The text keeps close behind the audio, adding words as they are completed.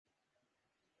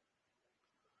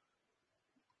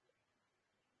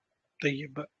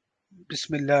طيب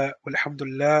بسم الله والحمد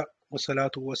لله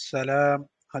والصلاة والسلام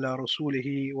على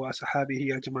رسوله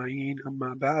وأصحابه أجمعين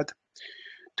أما بعد.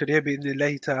 Today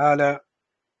بإذن ta'ala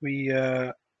we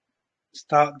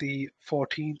start the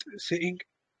 14th sitting.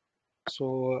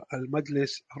 So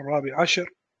المجلس الرابع عشر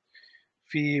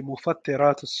في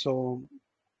مفطرات الصوم,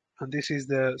 and this is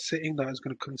the sitting that is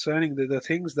going to concerning the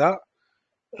things that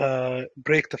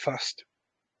break the fast.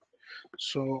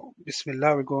 So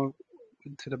Bismillah, we go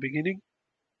into the beginning.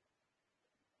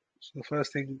 So the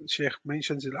first thing Shaykh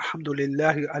mentions is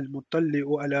Alhamdulillah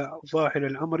al-Mutalli'u ala Zahir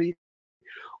al-Amri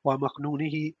wa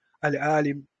Maqnunihi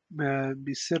al-Alim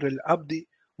bisir al-Abdi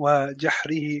wa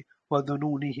Jahrihi wa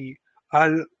Dhununihi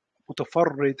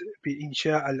al-Mutafarrid bi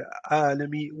Insha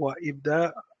al-Alami wa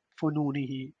Ibda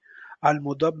Fununihi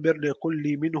al-Mudabbir li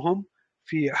kulli minhum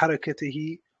fi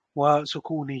harakatihi wa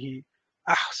sukunihi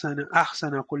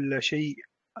أحسن كل شيء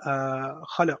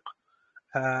خلق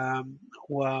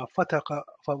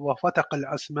وفتق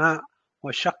الأسماء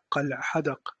وشق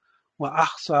الحدق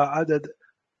وأحصى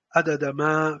عدد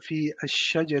ما في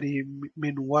الشجر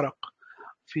من ورق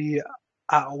في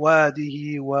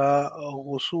أعواده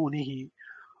وغصونه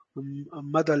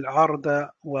مدى العرض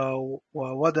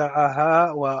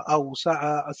وودعها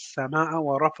وأوسع السماء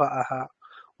ورفعها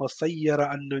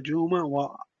وصير النجوم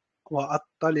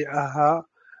وأطلعها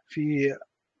في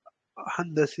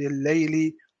حندس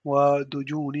الليل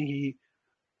ودجونه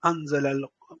أنزل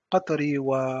القطر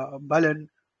وبلن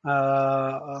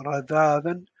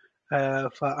رذاذا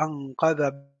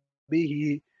فأنقذ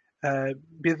به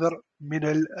بذر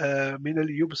من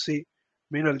اليبس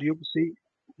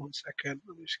one second,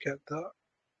 let me just get that.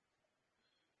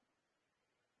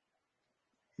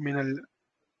 من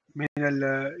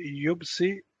اليبس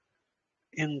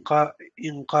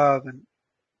إنقاذا.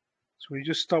 So we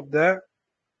just stop there.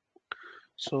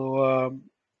 So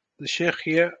the Shaykh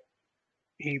here,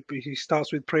 he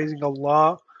starts with praising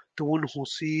Allah, the one who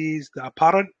sees the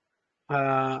apparent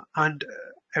and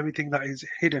everything that is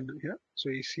hidden. Yeah, so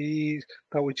he sees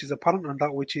that which is apparent and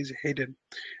that which is hidden.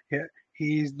 Yeah,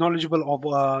 he is knowledgeable of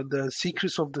the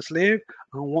secrets of the slave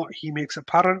and what he makes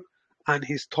apparent and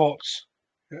his thoughts.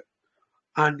 Yeah?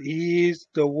 And he is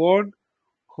the one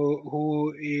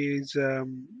who is the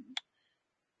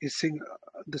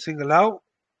single out.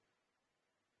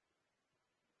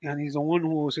 And he's the one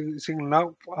who is singling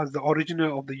out as the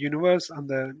originator of the universe and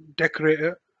the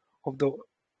decorator of the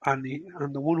and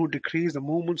the one who decrees the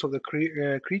movements of the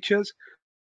creatures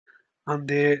and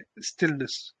their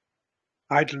stillness,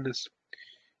 idleness.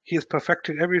 He has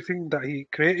perfected everything that he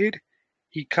created.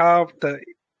 He carved the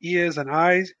ears and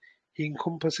eyes. He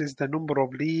encompasses the number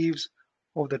of leaves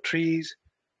of the trees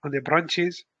and their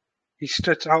branches. He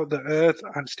stretched out the earth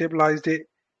and stabilized it.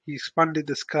 He expanded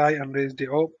the sky and raised it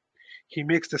up. He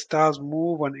makes the stars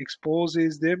move and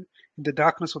exposes them in the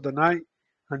darkness of the night,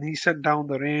 and he sent down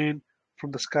the rain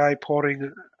from the sky,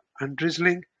 pouring and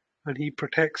drizzling, and he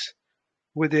protects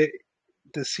with it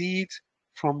the seeds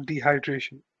from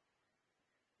dehydration.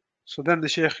 So then the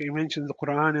Shaykh, he mentions the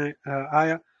Quran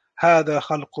ayah, هذا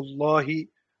خلق الله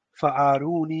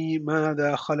فعاروني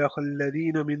ماذا خلق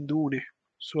الذين من دونه.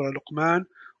 Surah Luqman,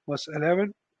 verse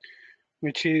 11,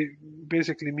 which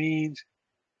basically means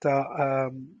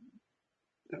that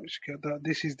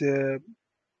this is the,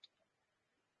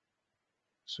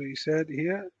 so he said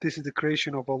here, this is the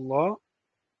creation of Allah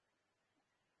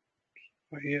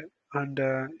right here, and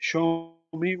show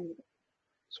me,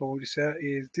 so what he said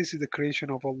is this is the creation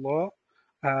of Allah,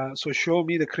 so show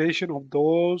me the creation of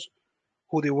those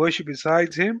who they worship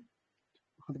besides him,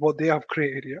 what they have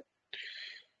created here.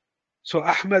 So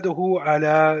أحمده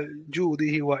على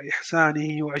جوده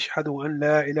وإحسانه وأشهد أن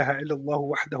لا إله إلا الله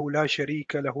وحده لا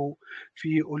شريك له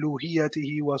في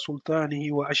ألوهيته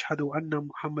وسلطانه وأشهد أن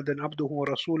محمدا عبده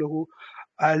ورسوله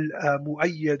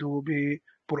المؤيد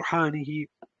ببرهانه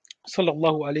صلى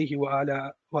الله عليه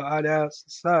وعلى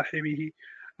صاحبه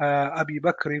أبي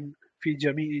بكر في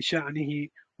جميع شأنه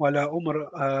ولا أمر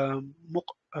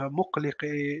مقلق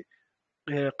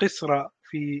قصر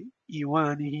في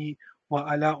إيوانه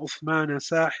وعلى عثمان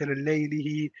ساحر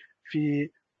ليله في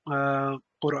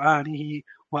قرآنه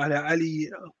وعلى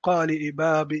علي قارئ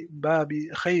باب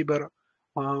خيبر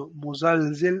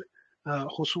مزلزل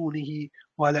حصونه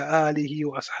وعلى آله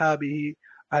وأصحابه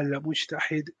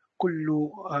المجتهد كل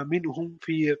منهم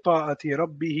في طاعة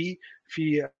ربه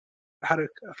في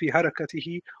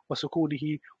حركته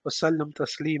وسكونه وسلم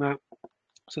تسليما.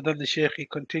 So then the Shaykh, he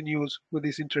continues with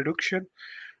his introduction,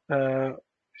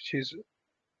 which is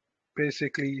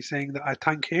basically saying that I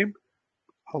thank him,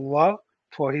 Allah,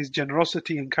 for his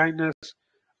generosity and kindness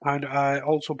and I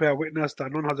also bear witness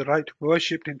that none has the right to be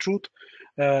worshipped in truth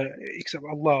except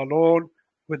Allah alone,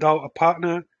 without a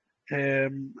partner,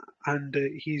 and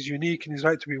He is unique in His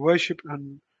right to be worshipped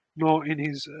and nor in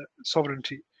His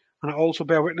sovereignty. And I also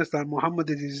bear witness that Muhammad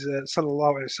is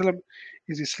sallallahu alaihi wasallam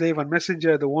is His slave and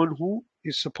messenger, the one who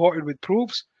is supported with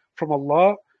proofs from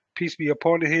Allah, peace be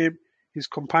upon him, his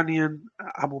companion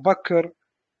Abu Bakr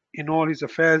in all his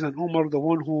affairs, and Umar, the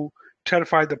one who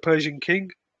terrified the Persian king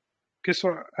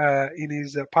Kisra in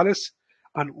his palace,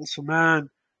 and Uthman,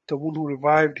 the one who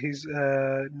revived his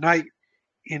knight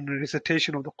in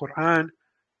recitation of the Quran,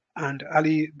 and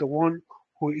Ali, the one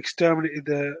who exterminated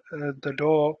the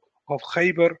door of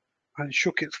Khaybar and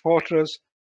shook its fortress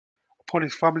upon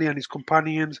his family and his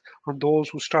companions, and those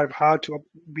who strive hard to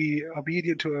be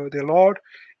obedient to their Lord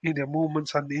in their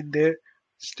movements and in their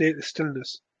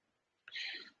stillness.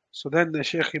 So then the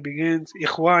Shaykh begins,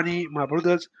 Ikhwani, my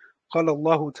brothers, قال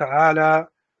الله تعالى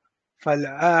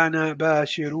فالآن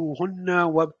باشروهن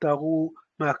وابتغوا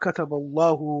ما كتب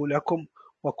الله لكم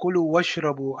وكلوا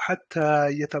واشربوا حتى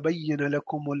يتبين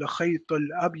لكم الخيط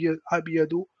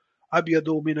الأبيض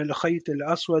من الخيط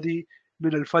الأسود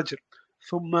من الفجر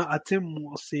ثم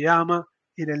أتموا الصيام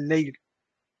إلى الليل.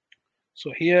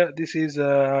 So here this is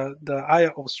the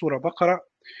ayah of Surah Baqarah,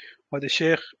 what the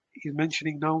Shaykh is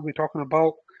mentioning now. We're talking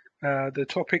about the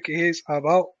topic is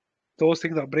about those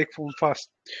things that break from fast.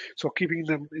 So keeping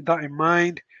that in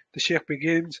mind, the Shaykh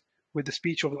begins with the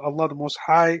speech of Allah the Most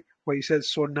High, where he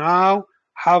says, so now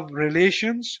have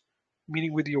relations,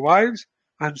 meaning with your wives,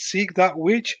 and seek that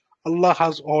which Allah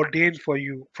has ordained for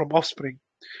you from offspring,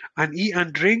 and eat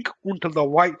and drink until the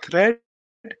white thread,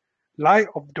 light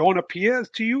of dawn appears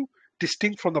to you,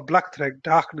 distinct from the black thread,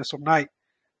 darkness of night.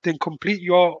 Then complete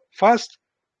your fast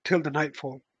till the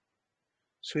nightfall.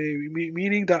 So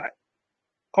meaning that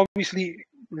obviously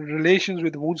relations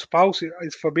with one's spouse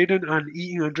is forbidden, and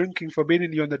eating and drinking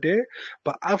forbidden during the day,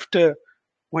 but after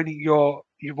when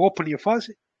you've opened your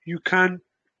fast, you can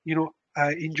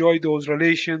enjoy those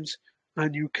relations,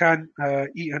 and you can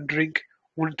eat and drink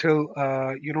until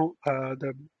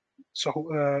the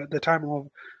time of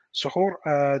suhoor,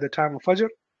 the time of fajr.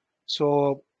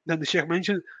 So then the Shaykh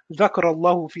mentions ذكر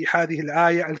الله في هذه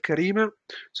الآية الكريمة.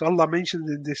 So Allah mentions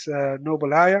in this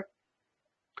noble ayah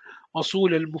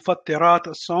أصول المفطرات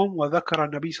الصوم وذكر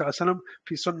النبي صلى الله عليه وسلم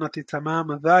في سنة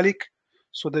تمام ذلك.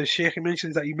 So the Shaykh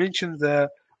mentions that he mentions the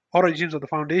origins of the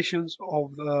foundations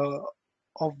of the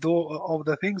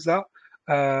things that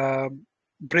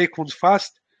break one's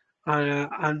fast,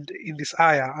 and in this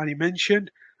ayah, and he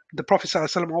mentioned the Prophet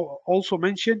ﷺ also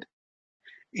mentioned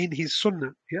in his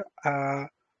sunnah,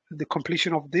 the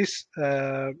completion of this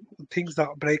things that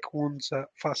break one's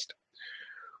fast.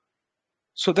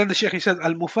 So then the Shaykh, he says,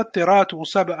 Al-Mufattiratu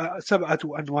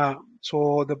sab'atu anwa.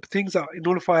 So the things that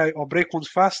nullify or break one's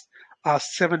fast are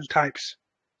 7 types.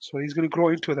 So he's going to grow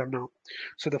into them now.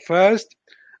 So the first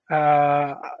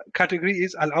category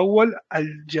is Al-Awwal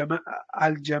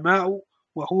Al-Jama'u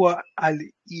wa huwa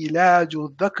Al-Ilaju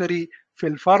Dhakari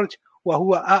fil Farj wa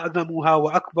huwa a'zamuha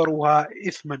wa akbaruha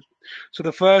ithman. So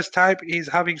the first type is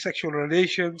having sexual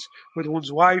relations with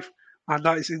one's wife, and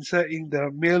that is inserting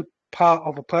the male part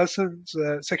of a person's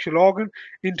sexual organ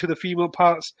into the female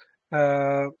part's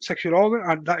sexual organ,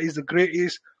 and that is the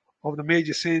greatest of the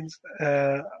major sins.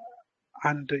 So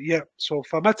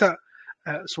famata,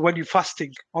 so when you're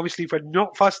fasting, obviously if you're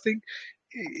not fasting,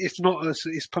 it's not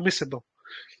it's permissible.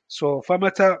 So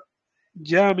famata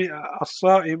jami'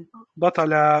 as-sa'im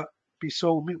batala bi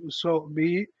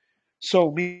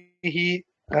sawmihi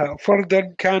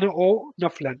fardan kana or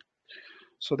naflan.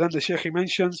 So then the Shaykh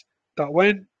mentions that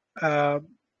when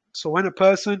when a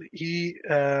person he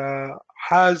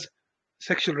has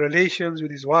sexual relations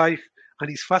with his wife and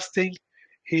he's fasting,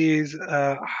 his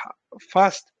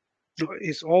fast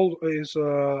is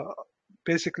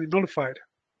basically nullified.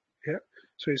 Yeah,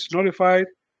 so it's nullified,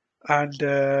 and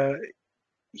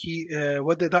he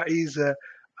whether that is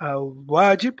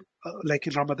wajib, like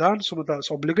in Ramadan, some of that's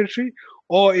obligatory,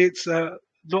 or it's not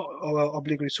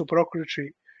obligatory,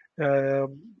 supererogatory.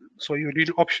 So you're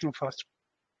doing optional fast.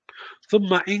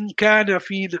 ثم إن كان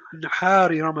في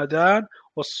نهار رمضان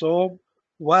والصوم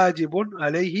واجب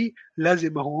عليه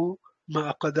لزمه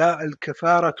مع قضاء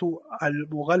الكفارة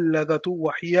المغلظة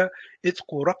وهي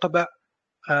عتق رقبة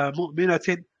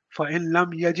مؤمنة، فإن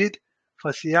لم يجد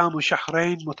فصيام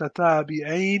شهرين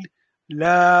متتابعين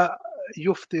لا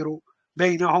يفطر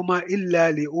بينهما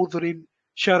إلا لعذر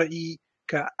شرعي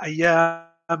كأيام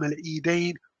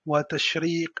العيدين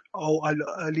وتشريق، أو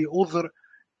لعذر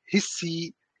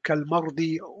حسي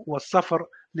كالمرض والسفر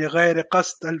لغير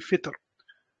قصد الفطر.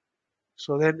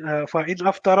 So then فإن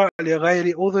أفطر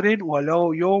لغير عذر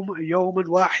ولو يوما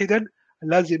واحدا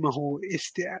لزمه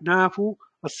استئناف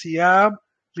الصيام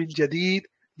من جديد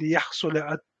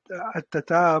ليحصل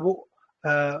التتابع.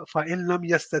 فإن لم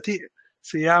يستطع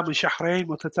صيام شهرين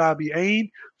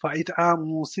متتابعين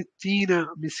فإطعام 60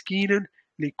 مسكينا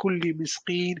لكل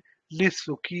مسكين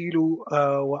نصف كيلو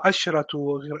وعشرة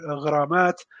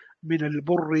غرامات من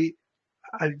البر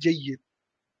الجيد.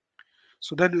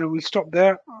 So then we'll stop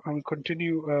there and we'll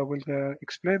continue, we'll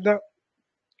explain that.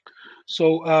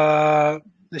 So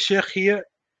the Shaykh here,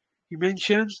 he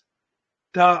mentions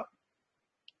that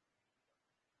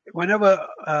whenever,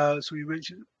 so he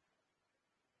mentioned,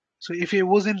 so if it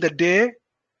was in the day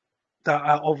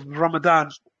that, of Ramadan,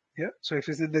 yeah, so if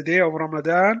it's in the day of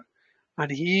Ramadan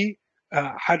and he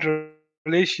had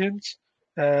relations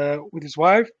with his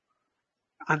wife,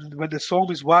 and when the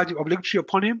Sawm is wajib, obligatory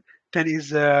upon him, then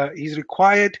he's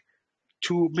required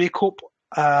to make up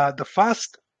the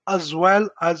fast as well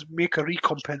as make a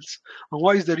recompense. And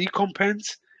what is the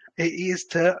recompense? It is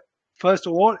to, first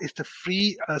of all, is to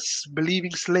free a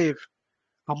believing slave.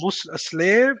 A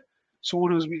slave,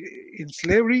 someone who's in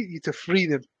slavery, you to free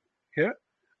them. Yeah.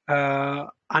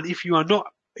 And if you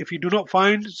do not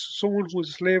find someone who is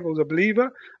a slave or is a believer,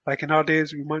 like in our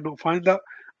days, we might not find that,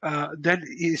 then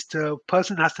is the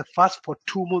person has to fast for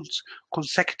 2 months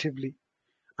consecutively,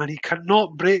 and he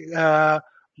cannot take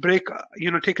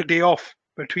a day off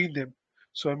between them.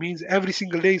 So it means every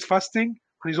single day he's fasting,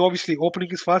 and he's obviously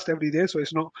opening his fast every day, so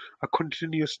it's not a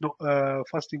continuous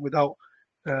fasting without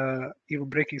even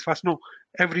breaking his fast. No,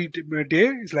 every day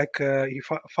is like he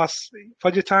fasts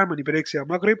Fajr time and he breaks at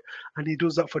Maghrib, and he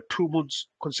does that for 2 months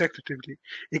consecutively.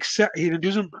 Except he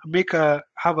doesn't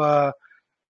have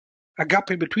a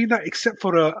gap in between that, except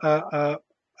for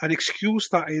an excuse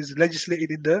that is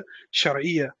legislated in the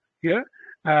Sharia. Yeah,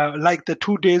 like the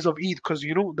 2 days of Eid, because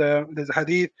there's a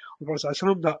hadith of Prophet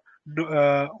ﷺ that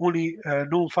only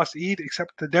no one fasts Eid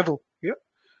except the devil. Yeah,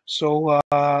 so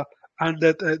and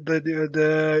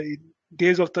the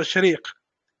days of Tashriq,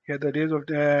 yeah, the days of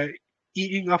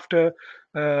eating after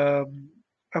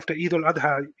Eid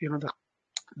al-Adha,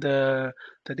 the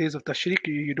days of Tashriq,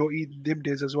 you don't eat them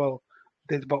days as well.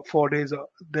 There's about 4 days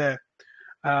there,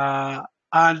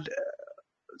 and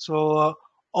so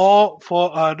or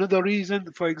for another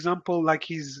reason, for example, like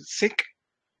he's sick,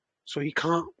 so he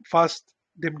can't fast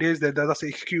them days. That's the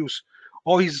excuse.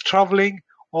 Or he's traveling,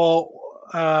 or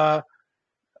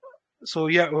so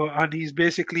yeah, and he's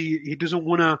basically he doesn't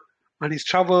wanna, and his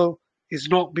travel is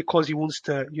not because he wants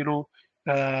to,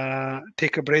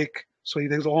 take a break. So he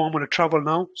thinks, oh, I'm gonna travel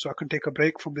now, so I can take a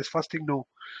break from this fasting. No,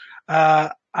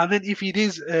 and then if he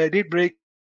did break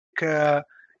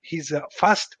his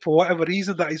fast for whatever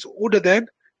reason that is other than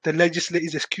the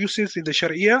legislative excuses in the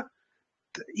Sharia,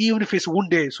 even if it's one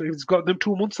day. So if he's got them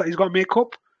 2 months that he's got to make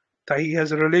up, that he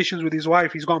has relations with his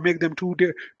wife, he's got to make them 2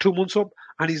 months up,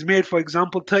 and he's made, for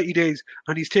example, 30 days,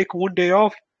 and he's taken one day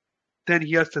off, then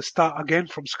he has to start again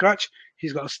from scratch.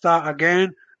 He's got to start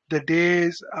again the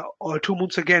days or 2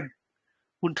 months again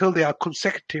until they are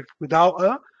consecutive without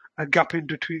a gap in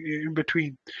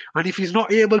between. And if he's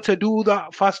not able to do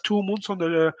that fast 2 months on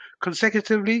the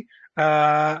consecutively,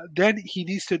 then he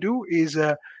needs to do is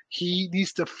he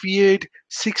needs to feed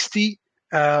 60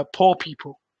 poor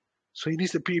people. So he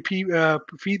needs to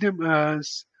feed them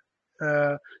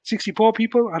 60 poor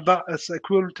people, and that is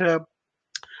equivalent to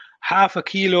half a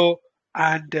kilo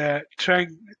and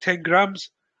 10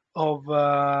 grams of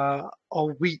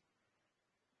wheat.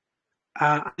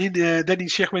 then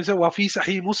الشيخ بن وفي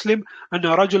صحيح مسلم أن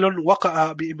رجلا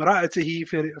وقع بامرأته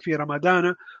في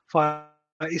رمضان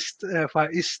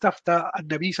فاستفتى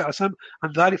النبي صلى الله عليه وسلم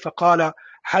عن ذلك فقال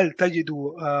هل تجد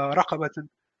رقبة؟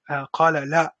 قال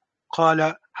لا.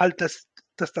 قال هل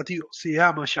تستطيع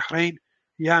صيام شهرين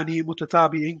يعني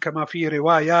متتابعين كما في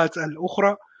روايات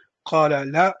الأخرى؟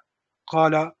 قال لا.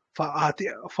 قال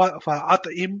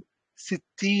فأطعم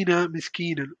 60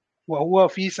 مسكينا وهو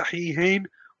في صحيحين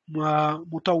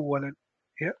مطولا.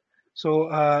 Yeah. So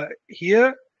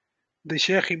here the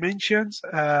Shaykh mentions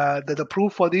that the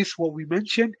proof for this, what we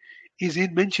mentioned, is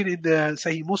mentioned in the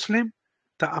Sahih Muslim.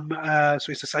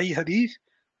 So it's a Sahih Hadith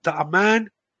that a man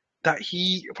that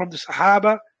he from the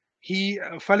Sahaba, he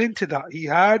fell into that. He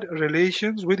had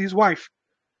relations with his wife.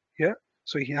 Yeah.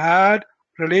 So he had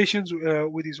relations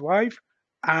with his wife,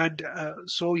 and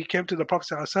so he came to the Prophet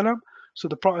ﷺ. So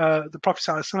the Prophet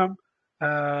ﷺ,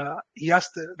 he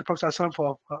asked the Prophet ﷺ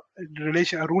for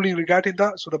a ruling regarding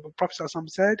that. So the Prophet ﷺ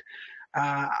said,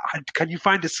 "Can you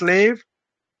find a slave?"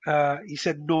 He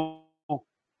said, "No."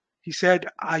 he said,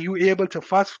 are you able to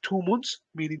fast for 2 months,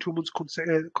 meaning 2 months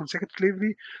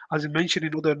consecutively, as he mentioned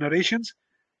in other narrations?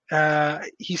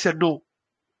 He said no.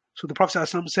 So the Prophet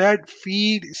ﷺ said,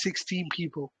 feed 16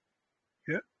 people.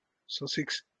 Yeah. So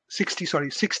 60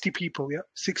 people. Yeah.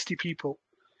 60 people.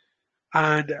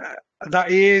 And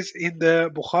that is in the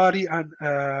Bukhari and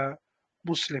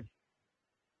Muslim.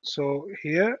 So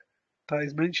here, that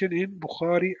is mentioned in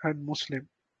Bukhari and Muslim.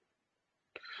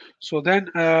 So then,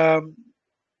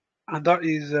 and that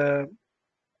is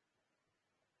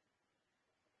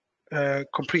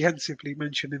comprehensively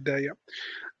mentioned in there. Yeah.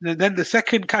 And then the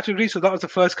second category, so that was the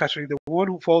first category, the one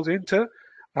who falls into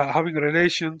having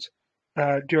relations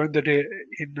during the day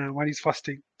when he's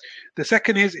fasting. The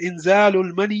second is إنزال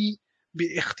المني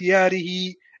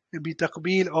باختياره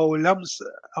بتقبيل أو لمس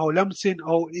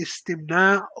أو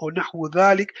استمناء أو نحو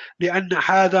ذلك لأن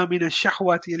هذا من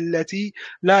الشهوة التي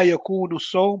لا يكون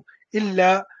الصوم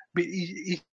إلا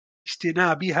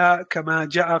باجتنابها كما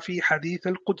جاء في حديث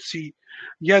القدسي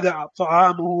يدع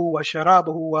طعامه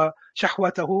وشرابه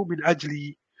وشهوته من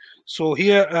أجلي. So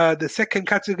here the second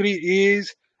category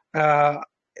is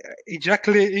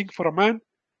ejaculating for a man,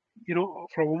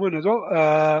 for a woman as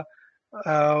well.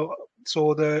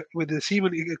 So with the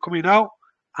semen coming out,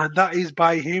 and that is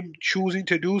by him choosing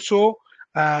to do so,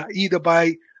 either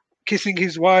by kissing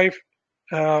his wife,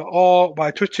 or by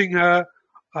touching her,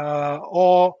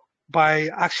 or by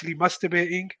actually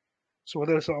masturbating. So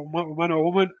whether it's a man or a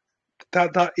woman,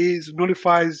 that is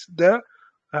nullifies the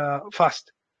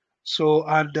fast. So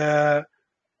and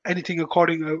anything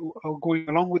according going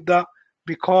along with that,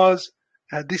 because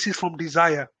this is from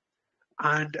desire,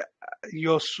 and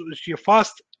your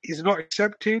fast is not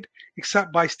accepted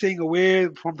except by staying away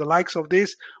from the likes of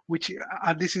this,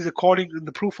 and this is according, and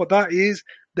the proof for that is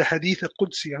the Hadith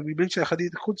al-Qudsi. And we mentioned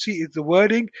Hadith al-Qudsi is the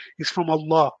wording is from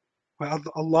Allah, where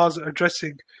Allah's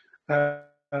addressing the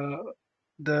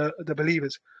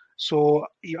believers. So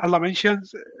Allah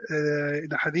mentions in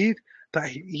the Hadith that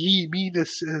he, meaning the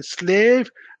slave,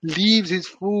 leaves his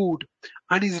food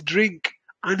and his drink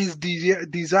and his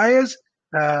desires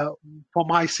for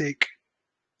my sake.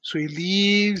 So he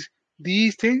leaves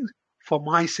these things for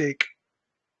my sake.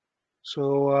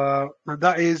 So and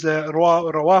that is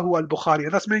Rawahu al-Bukhari,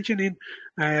 and that's mentioned in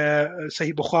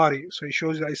Sahih Bukhari. So it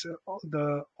shows that it's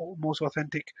the most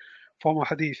authentic form of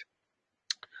hadith.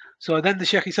 So then the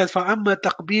Shaykh, he says, فأما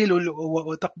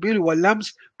التقبيل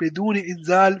واللمس بدون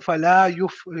إنزال فلا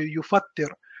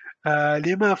يفطر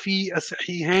لما في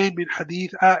الصحيحين من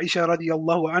حديث عائشة رضي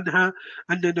الله عنها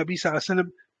أن النبي صلى الله عليه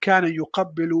وسلم كان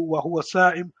يقبل وهو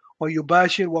صائم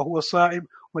ويباشر وهو صائم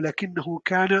ولكنه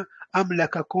كان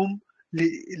أملككم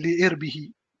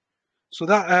لإربه. So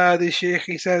that the Shaykh,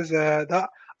 he says that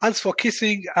as for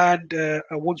kissing and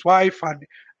one's wife, and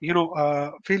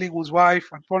feeling one's wife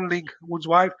and fondling one's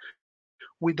wife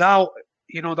without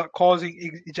that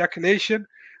causing ejaculation,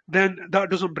 then that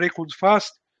doesn't break one's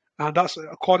fast, and that's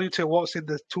according to what's in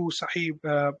the two Sahih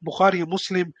Bukhari and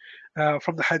Muslim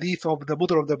from the hadith of the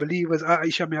mother of the believers,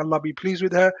 Aisha, may Allah be pleased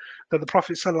with her, that the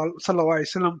Prophet sallallahu alaihi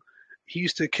wasallam, he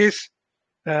used to kiss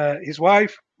his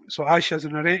wife. So Aisha is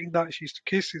narrating that she used to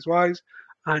kiss his wives,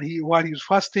 and while he was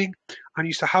fasting, and he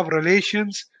used to have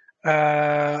relations.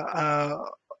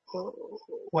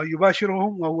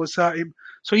 وَيُبَاشِرُهُمْ وَهُوَ صَائِمٌ.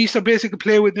 So he used to basically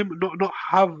play with them, not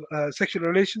have sexual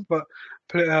relations, but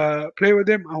play with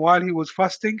them while he was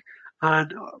fasting,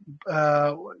 and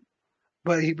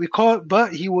but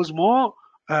he was more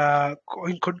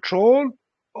in control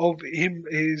of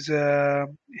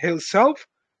himself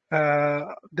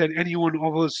than any one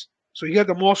of us. So he had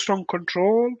a more strong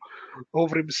control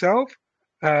over himself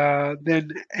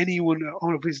than any one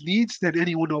of his needs, than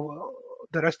any one of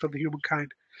the rest of the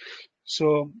humankind.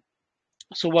 So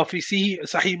وفي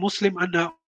صحيح مسلم أن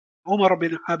عمر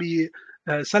بن أبي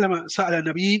سلمة سأل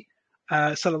النبي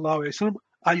صلى الله عليه وسلم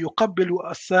أن يقبل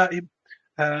الصائم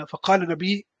فقال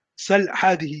النبي سل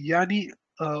هذه، يعني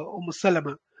أم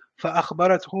سلمة،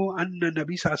 فأخبرته أن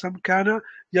النبي صلى الله عليه وسلم كان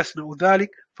يصنع ذلك،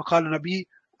 فقال النبي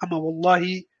أما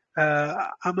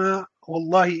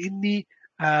والله إني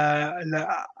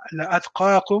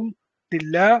لأتقاكم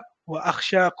لله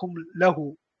وأخشاكم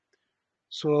له.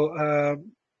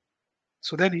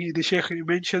 So then the Shaykh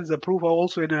mentions the proof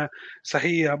also in a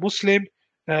Sahih Muslim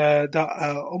that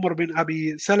Umar bin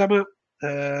Abi Salama,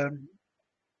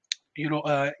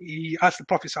 he asked the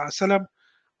Prophet ﷺ,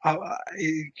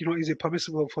 is it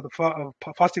permissible for the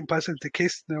fasting person to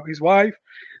kiss his wife?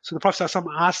 So the Prophet ﷺ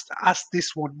asked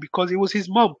this one because it was his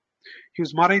mom. He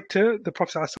was married to the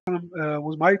Prophet ﷺ,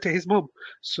 was married to his mom.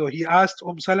 So he asked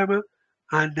Salama,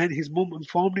 and then his mom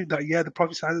informed him that the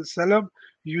Prophet ﷺ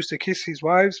he used to kiss his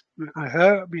wives,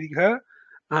 her, meaning her.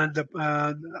 And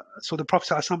so the Prophet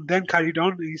ﷺ then carried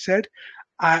on. He said,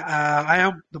 I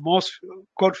am the most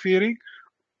God-fearing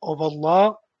of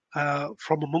Allah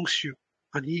from amongst you.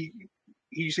 And he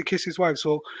used to kiss his wife.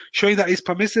 So showing that it's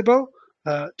permissible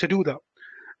to do that.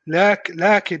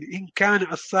 لكن إن كان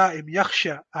الصائم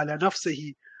يخشى على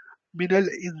نفسه من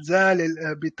الإنزال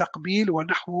بتقبيل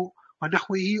ونحوه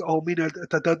أو من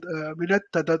التدد من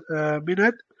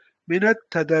من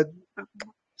التدد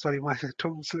sorry my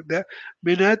tongue slipped there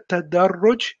من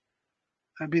التدرج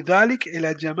بذلك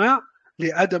إلى جماع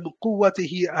لعدم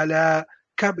قوته على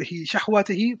كبه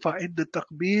شهوته فإن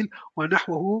التقبيل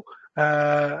ونحوه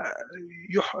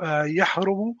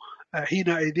يحرم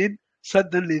حينئذ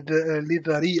سدا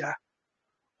للذريعة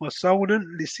وصونا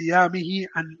لصيامه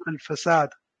عن الفساد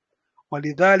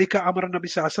ولذلك أمر النبي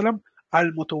صلى الله عليه وسلم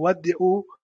المتودع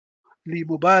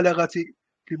لمبالغة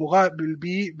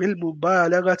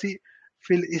بالمبالغة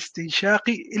في الاستنشاق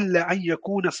إلا أن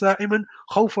يكون صائما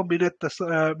خوفا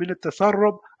من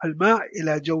التسرب الماء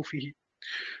إلى جوفه.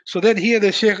 So then here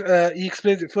the Shaykh he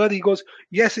explains it further. He goes,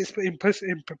 yes, it's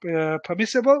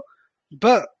permissible,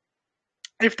 but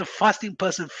if the fasting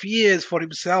person fears for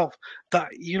himself that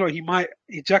he might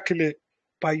ejaculate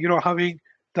by having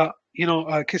that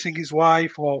kissing his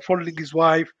wife or fondling his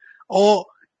wife, or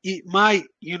it might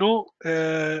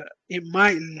it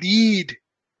might lead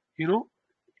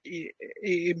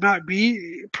it might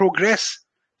be progress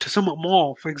to somewhat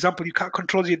more. For example, you can't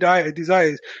control your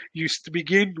desires. You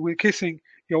begin with kissing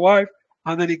your wife,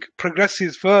 and then it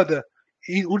progresses further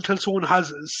until someone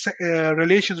has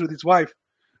relations with his wife,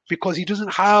 because he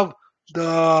doesn't have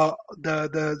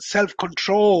the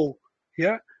self-control,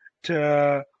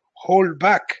 to hold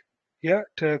back,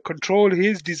 to control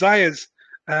his desires.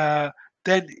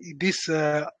 Then this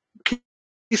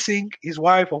kissing his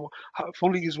wife or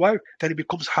fondling his wife, then it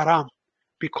becomes haram,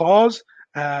 because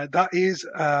that is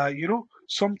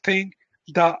something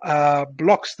that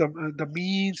blocks the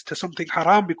means to something.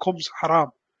 Haram becomes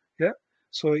haram.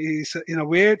 So it's in a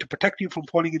way to protect you from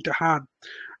falling into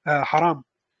haram.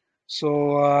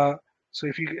 So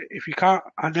if you can't,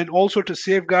 and then also to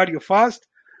safeguard your fast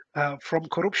from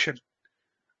corruption.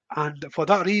 And for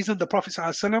that reason, the Prophet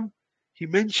ﷺ, he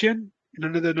mentioned in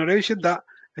another narration that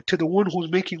to the one who's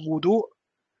making wudu,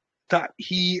 that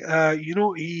he try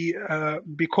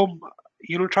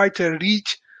to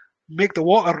make the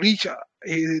water reach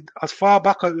as far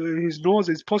back as his nose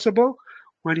as possible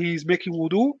when he's making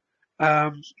wudu.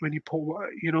 When you put,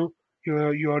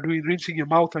 you are doing rinsing your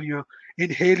mouth and you're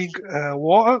inhaling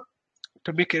water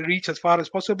to make it reach as far as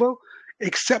possible,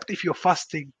 except if you're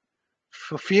fasting,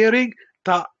 for fearing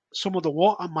that some of the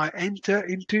water might enter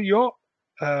into your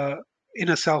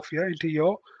inner self, into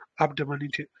your abdomen.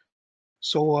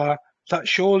 So that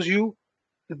shows you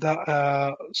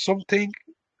that something,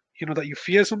 that you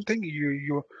fear something,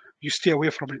 you stay away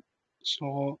from it.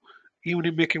 So even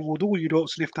in making wudu, you don't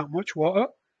sniff that much water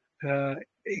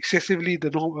excessively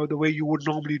the way you would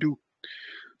normally do.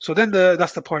 So then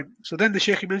that's the point. So then the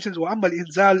Shaykh mentions وأما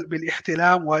الإنزال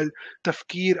بالاحتلام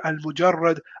والتفكير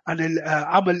المجرد عن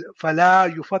العمل فلا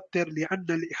يفطر لأن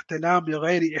الاحتلام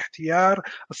بغير اختيار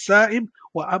الصائم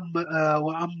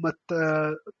وأما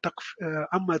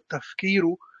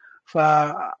التفكير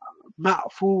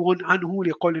فمعفو عنه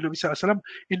لقول النبي صلى الله عليه وسلم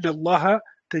إن الله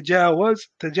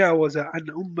تجاوز عن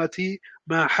أمتي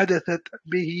ما حدثت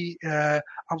به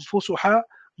أنفسها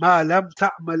ما لم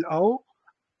تعمل أو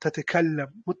تتكلم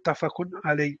متفق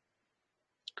عليه.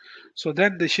 So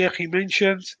then the Shaykh he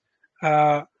mentions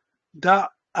that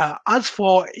as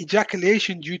for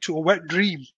ejaculation due to a wet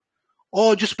dream,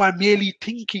 or just by merely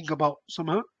thinking about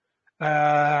somehow,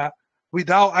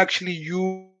 without actually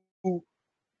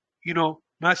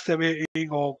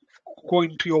masturbating or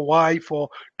going to your wife or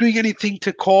doing anything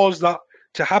to cause that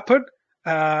to happen,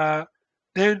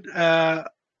 then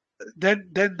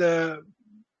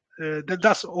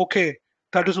that's okay.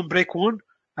 That doesn't break one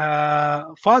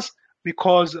fast,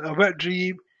 because a wet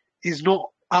dream is not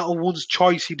out of one's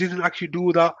choice. He didn't actually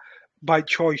do that by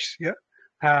choice,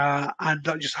 and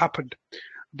that just happened.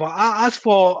 But as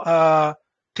for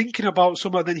thinking about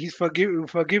someone, then he's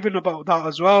forgiven about that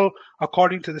as well,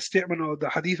 according to the statement of the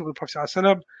hadith of the Prophet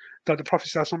ﷺ, that the Prophet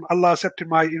ﷺ, Allah accepted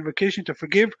my invocation to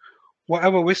forgive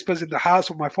whatever whispers in the hearts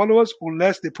of my followers,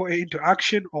 unless they put it into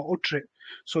action or utter it.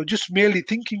 So just merely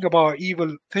thinking about an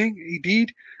evil thing he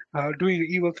did, doing an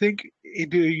evil thing,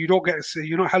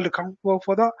 you're not held accountable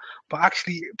for that. But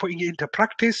actually putting it into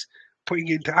practice, putting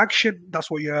it into action, that's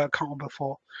what you're accountable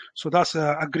for. So that's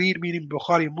agreed, meaning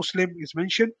Bukhari and Muslim is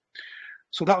mentioned.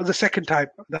 So that was the second type,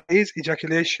 that is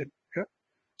ejaculation.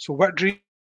 So wet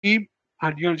dream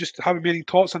and just having many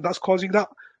thoughts, and that's causing that,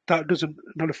 that doesn't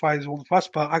nullify his own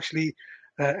fast. But actually,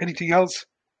 anything else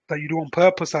that you do on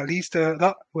purpose, at least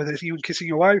that, whether it's even kissing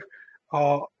your wife,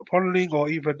 or fondling, or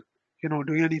even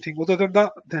doing anything other than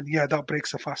that, then yeah, that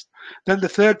breaks the fast. Then the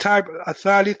third type,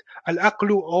 الثالث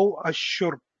الأكل أو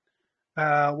الشرب،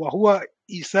 وهو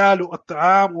إيصال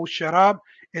الطعام أو الشراب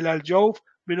إلى الجوف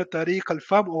من طريق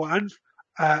الفم أو أنف،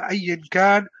 أيا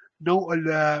كان نوع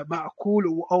المأكول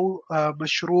أو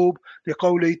مشروب،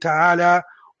 لقوله تعالى: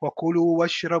 وكلوا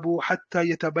واشربوا حتى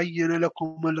يتبين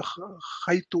لكم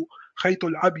خيط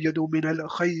الأبيض من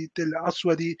الخيط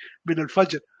الأسود من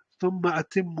الفجر ثم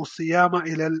أتموا الصيام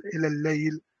إلى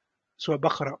الليل. So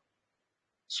Baqarah.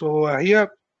 So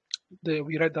here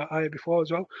we read that ayah before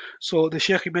as well. So the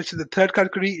Shaykh, he mentioned the third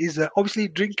category is obviously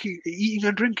drinking, eating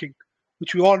and drinking,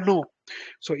 which we all know.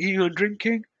 So eating and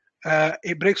drinking,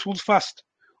 it breaks one's fast.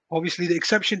 Obviously, the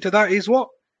exception to that is what?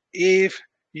 If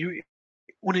you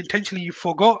unintentionally you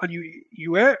forgot and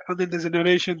you ate, and then there's a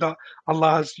narration that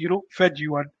Allah has fed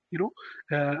you, and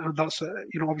and that's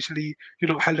obviously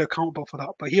you're not held accountable for that.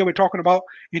 But here we're talking about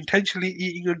intentionally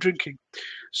eating and drinking.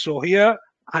 So here,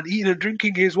 and eating and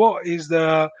drinking is what? Is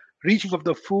the reaching of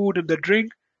the food and the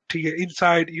drink to your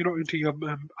inside, into your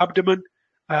abdomen,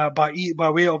 by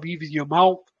way of either your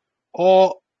mouth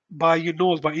or by your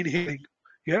nose, by inhaling.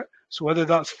 Yeah. So whether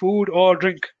that's food or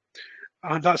drink,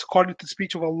 and that's according to the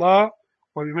speech of Allah,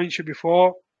 what we mentioned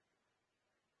before.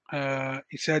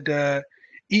 He said,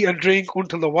 "Eat and drink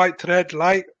until the white thread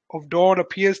light of dawn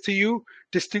appears to you,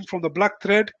 distinct from the black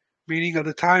thread, meaning at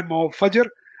the time of Fajr.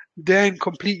 Then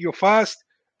complete your fast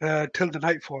till the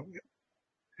nightfall."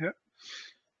 Yeah.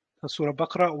 Surah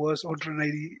Baqarah was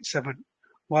 187.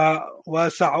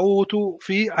 وسعوت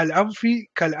في الأنف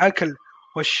كالأكل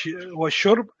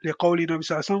والشرب، لقول النبي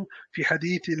صلى الله عليه وسلم في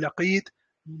حديث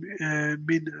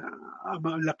من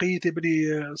لقيت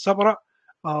ابن صبرة،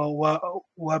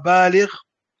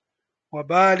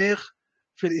 وبالغ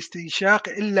في الاستنشاق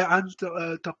إلا أن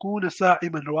تكون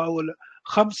صائما، رواه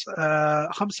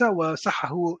خمسة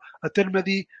وصححه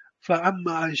الترمذي.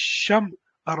 فأما الشم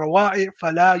الروائع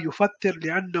فلا يفتر،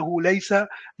 لأنه ليس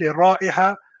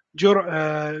للرائحة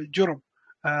جرم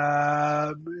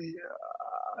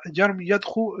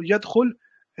يدخل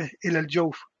إلى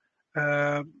الجوف.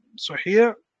 So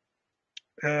here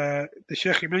the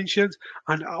Shaykh mentions,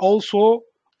 and also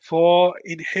for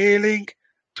inhaling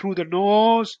through the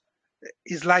nose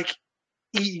is like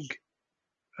eating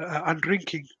and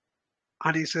drinking,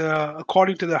 and it's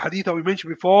according to the hadith that we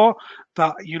mentioned before,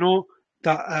 that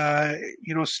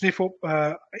sniff up,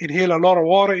 inhale a lot of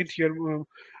water into your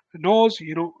nose,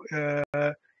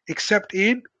 except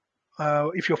in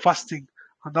if you're fasting,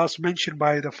 and that's mentioned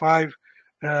by the five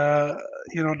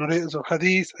narrators of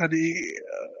hadith,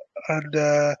 and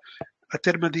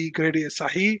At-Tirmidhi graded it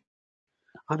Sahih.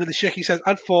 And then the Shaykh, he says,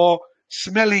 and for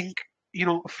smelling,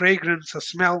 a fragrance, a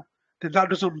smell, then that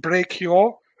doesn't break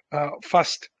your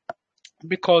fast,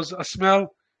 because a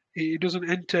smell, it doesn't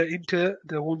enter into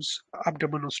the one's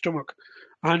abdomen or stomach.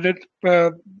 And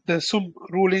there's some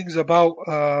rulings about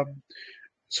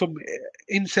some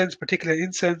incense, particular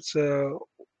incense, oud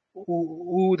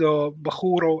or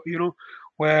bakhur,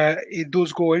 where it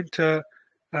does go into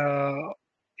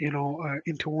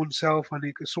into oneself,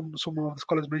 and some of the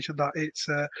scholars mention that it's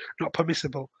not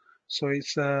permissible. So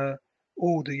it's some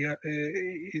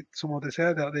of them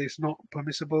say that it's not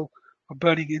permissible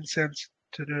burning incense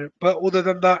but other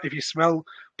than that, if you smell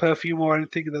perfume or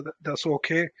anything, that's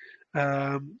okay,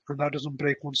 and that doesn't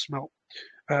break one's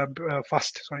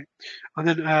fast. Sorry. And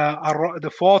then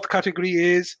the fourth category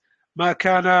is ما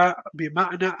كان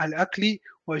بمعنى الأكل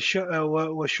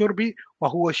والشرب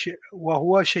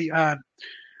وهو شيئان،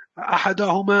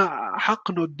 أحدهما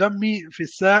حقن الدم في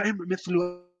السائم،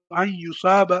 مثل أن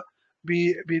يصاب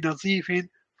بنزيف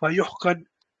فيحقن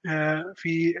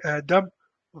في دم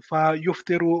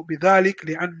فيفطر بذلك،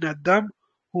 لأن الدم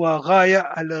هو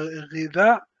غاية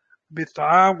الغذاء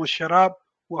بالطعام والشراب،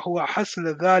 وهو حصل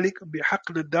ذلك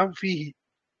بحقن الدم فيه.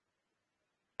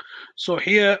 So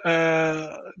here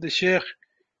the Shaykh,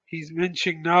 he's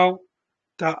mentioning now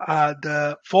that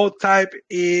the fourth type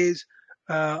is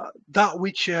that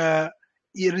which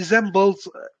it resembles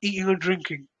eating and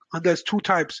drinking, and there's two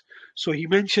types. So he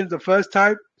mentions the first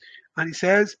type, and he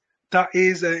says that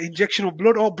is an injection of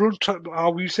blood, or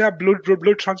we say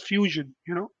blood transfusion,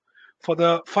 for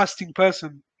the fasting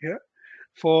person. Yeah.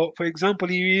 For example,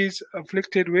 he is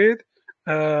afflicted with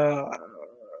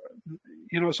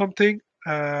something,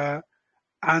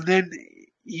 and then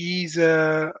he's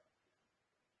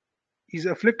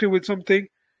afflicted with something,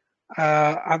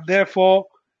 and therefore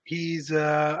he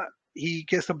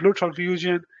gets the blood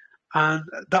transfusion, and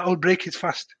that would break his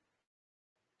fast.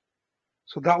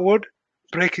 So that would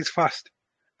break his fast,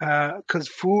 because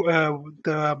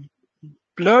the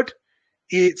blood,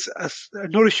 it's a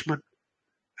nourishment,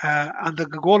 and the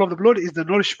goal of the blood is the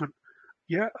nourishment.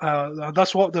 Yeah, and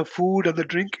that's what the food and the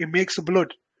drink, it makes the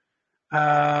blood,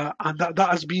 and that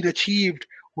has been achieved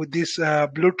with this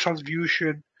blood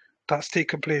transfusion that's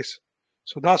taken place.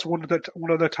 So that's one of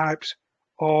the types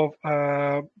of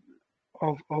uh,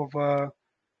 of of uh,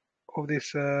 of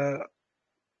this. Uh,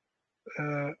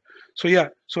 so yeah,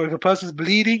 so if a person is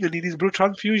bleeding and he needs blood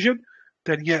transfusion,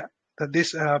 then yeah, then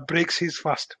this breaks his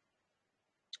fast.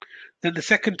 Then the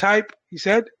second type, he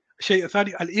said, الشيء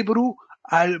الثاني الإبر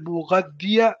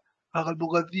المغذية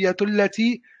المغذية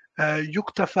التي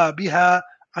يكتفى بها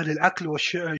عن الأكل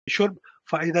والشرب،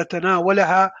 فإذا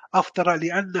تناولها أفطر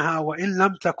لأنها وإن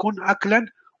لم تكن أكلا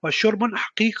وشربا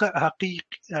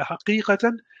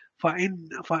حقيقة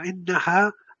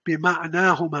فإنها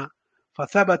بمعناهما،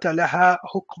 فثبت لها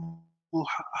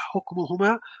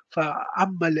حكمهما.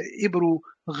 فأما الإبر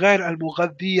غير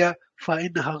المغذية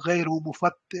فإنها غير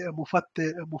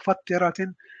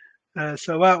مفترة،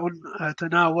 سواء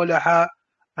تناولها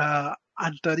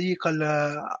عن طريق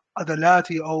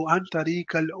العضلات أو عن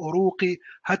طريق العروق،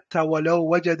 حتى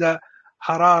ولو وجد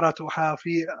حرارتها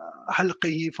في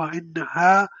حلقه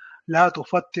فإنها لا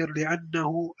تفطر،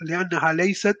 لأنها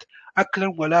ليست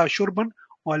أكلا ولا شربا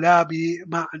ولا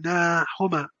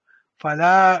بمعناهما،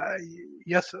 فلا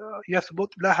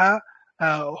يثبت لها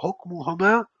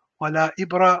حكمهما، ولا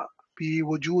إبرة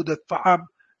بوجود الطعام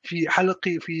في حلق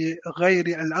في غير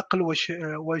الأكل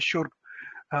والشرب.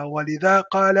 ولذا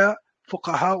قال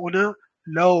فقهاؤنا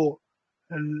لو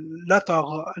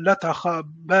لطخ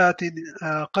بات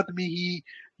قدمه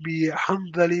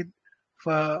بحنظل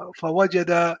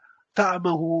فوجد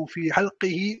طعمه في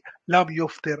حلقه لم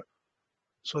يفطر.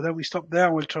 So then we stop there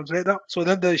and we'll translate that. So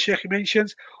then the Shaykh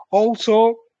mentions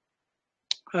also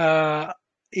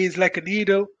is like a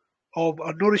needle of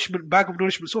a nourishment, bag of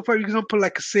nourishment. So for example,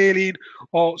 like a saline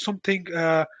or something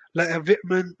like a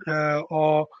vitamin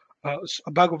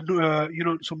a bag of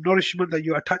some nourishment that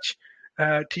you attach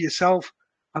to yourself,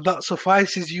 and that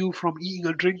suffices you from eating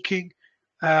and drinking,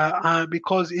 and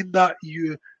because in that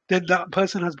you then that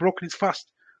person has broken his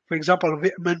fast. For example, a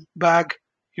vitamin bag,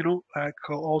 like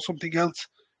or something else,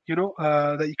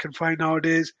 that you can find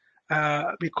nowadays,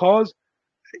 because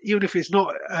even if it's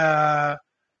not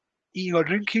eating or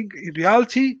drinking, in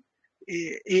reality,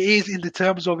 it is in the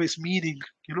terms of its meaning,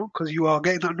 because you are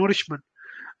getting that nourishment.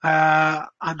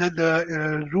 And then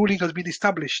the ruling has been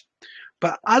established.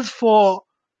 But as for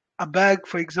a bag,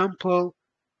 for example,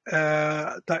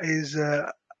 that is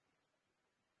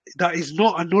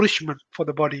not a nourishment for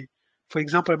the body. For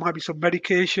example, it might be some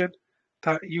medication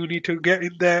that you need to get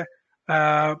in there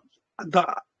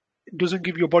that doesn't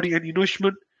give your body any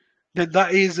nourishment. Then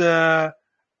that is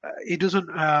it doesn't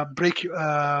break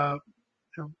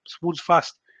one's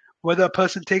fast. Whether a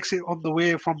person takes it on the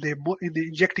way from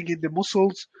injecting in the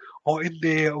muscles or in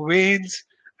the veins,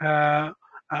 uh,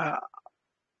 uh,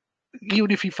 even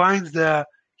if he finds the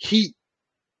heat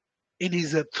in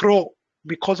his throat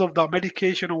because of the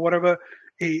medication or whatever,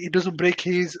 it doesn't break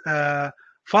his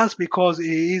fast, because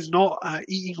he is not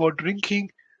eating or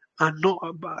drinking, and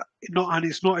and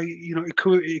it's not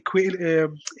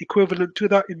equivalent to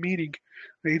that in meaning.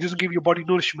 It doesn't give your body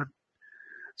nourishment,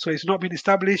 so it's not been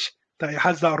established that it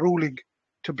has that ruling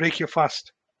to break your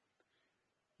fast.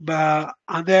 But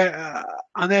and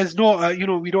there's no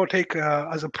we don't take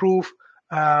as a proof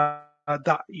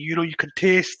that you can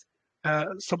taste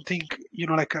something,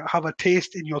 like have a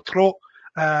taste in your throat,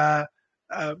 uh,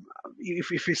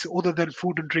 if it's other than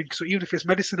food and drink. So even if it's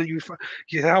medicine and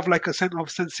you have like a sense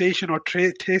of sensation or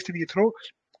taste in your throat,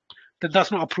 then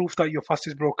that's not a proof that your fast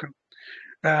is broken.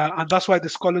 And that's why the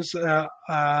scholars of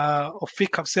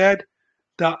fiqh have said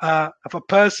that if a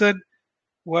person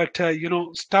were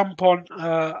to stamp on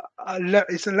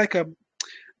it's like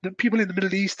the people in the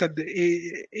Middle East and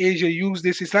Asia use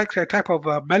this. It's like a type of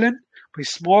melon, but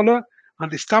it's smaller,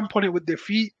 and they stamp on it with their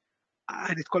feet,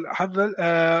 and it's called hanzal.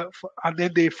 And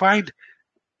then they find,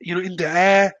 in the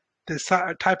air, there's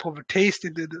a type of taste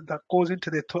that goes into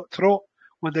their throat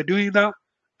when they're doing that.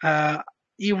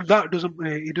 Even that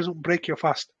doesn't break your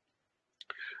fast.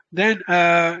 Then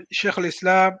Shaykh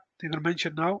al-Islam, they're going to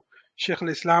mention now, Shaykh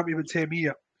al-Islam Ibn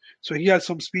Taymiyyah. So he had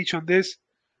some speech on this.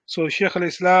 So Shaykh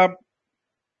al-Islam,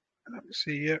 let me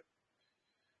see here.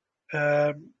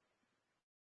 Um,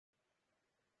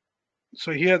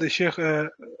 so here the Shaykh, 1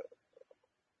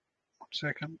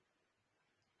 second.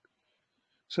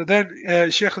 So then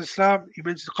Shaykh al-Islam, he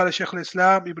mentions قال شيخ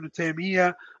الإسلام ابن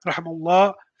تيمية رحمه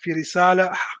الله في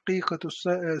رسالة حقيقة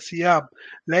الصيام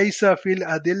ليس في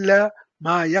الأدلة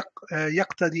ما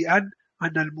يقتضي أن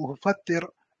المفطر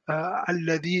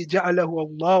الذي جعله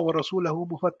الله ورسوله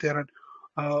مفطرا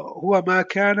هو ما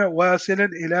كان واصلا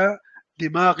إلى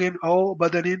دماغ أو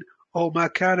بدن أو ما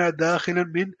كان داخلا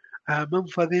من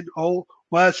منفذ أو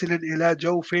واصلا إلى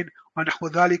جوف ونحو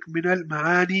ذلك من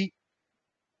المعاني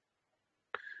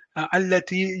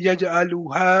التي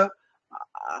يجعلها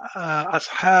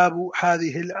أصحاب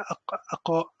هذه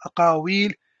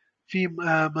الأقاويل في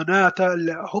مناط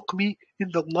الحكم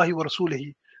عند الله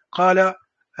ورسوله. قال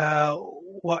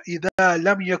وإذا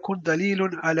لم يكن دليل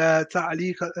على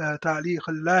تعليق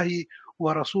الله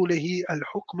ورسوله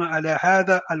الحكم على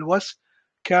هذا الوصف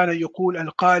كان يقول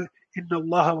القائل إن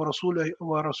الله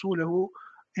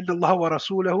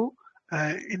ورسوله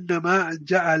إنما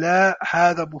جعل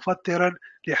هذا مفطرا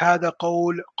لهذا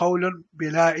قول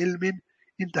بلا علم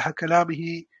انتهى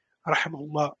كلامه رحمه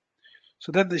الله.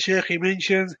 So then the Shaykh, he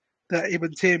mentions that Ibn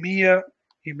Taymiyyah,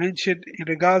 he mentioned in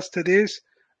regards to this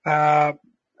in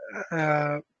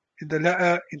the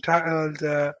letter entitled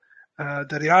the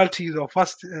realities of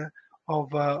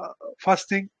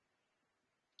fasting.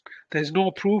 There is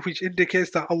no proof which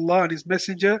indicates that Allah and His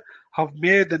Messenger have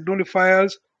made the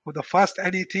nullifiers of the fast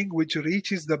anything which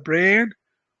reaches the brain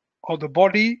or the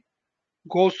body,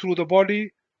 goes through the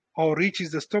body, or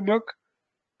reaches the stomach,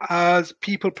 as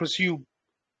people presume.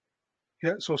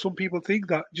 Yeah, so some people think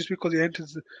that just because it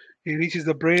reaches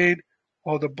the brain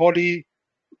or the body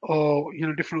or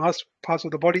different parts of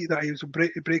the body that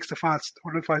it breaks the fast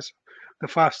or nullifies the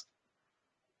fast.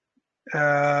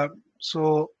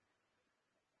 So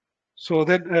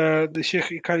then the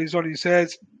Shaykh carries on. He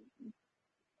says,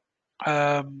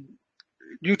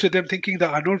 due to them thinking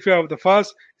that a nullifier of the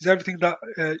fast is everything that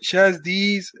shares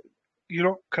these,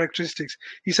 characteristics.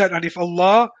 He said, and if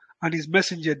Allah and His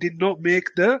Messenger did not make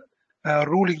the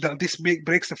ruling that this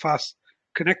breaks the fast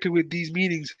connected with these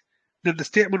meanings, then the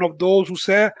statement of those who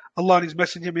say Allah and His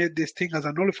Messenger made this thing as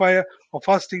a nullifier of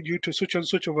fasting due to such and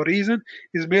such of a reason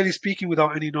is merely speaking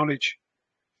without any knowledge.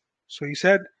 So he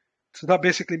said, so that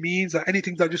basically means that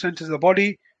anything that just enters the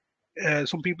body,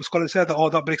 some scholars say that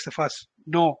that breaks the fast.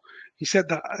 No, he said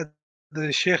that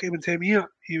the Shaykh Ibn Taymiyyah,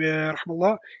 he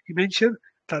mentioned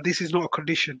that this is not a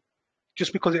condition.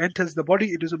 Just because it enters the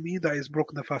body, it doesn't mean that it's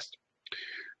broken the fast.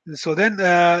 So then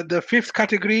the fifth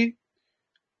category,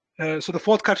 so the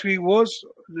fourth category was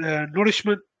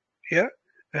nourishment,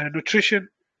 nutrition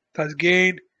that's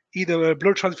gained either a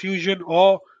blood transfusion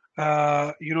or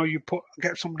you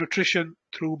get some nutrition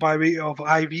through by way of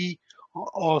IV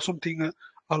or something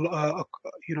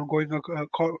going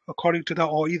according to that,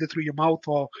 or either through your mouth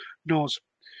or nose.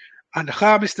 And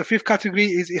the fifth category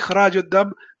is إخراج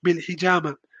الدم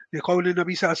بالحجامة لقول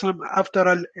النبي صلى الله عليه وسلم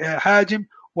أفطر الحاجم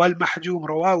والمحجوم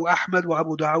رواه أحمد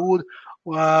وأبو داود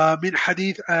ومن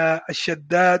حديث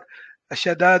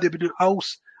الشداد بن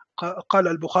أوس قال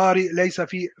البخاري ليس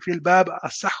في الباب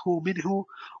الصح منه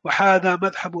وهذا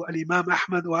مذهب الإمام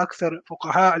أحمد وأكثر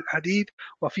فقهاء الحديث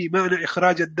وفي معنى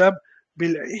إخراج الدم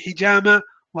بالحجامة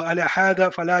وعلى هذا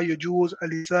فلا يجوز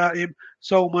للصائم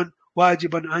صوما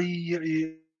واجبا أن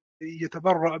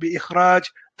يتبرأ بإخراج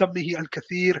دمه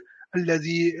الكثير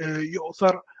الذي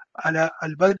يؤثر على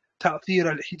البدن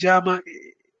تأثير الحجامة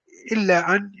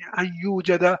إلا أن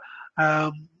يوجد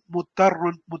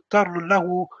مضطر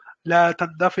له لا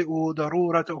تندفع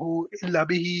ضرورته إلا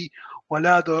به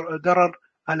ولا ضرر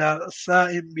على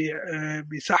الصائم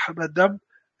بسحب الدم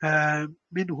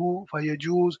منه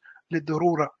فيجوز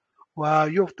للضرورة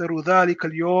ويفطر ذلك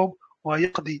اليوم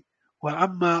ويقضي.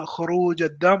 وأما خروج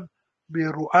الدم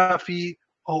بالرعاف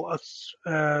أو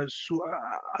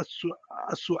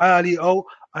السؤال أو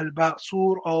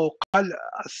البعصور أو قل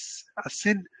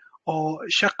السن أو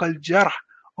شق الجرح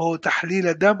أو تحليل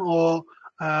الدم أو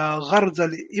غرز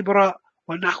الإبرة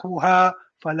ونحوها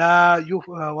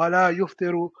ولا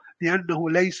يفطر لأنه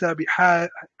ليس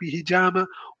بهجامة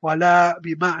ولا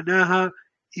بمعناها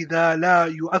إذا لا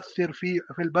يؤثر في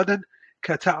البدن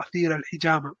كتأثير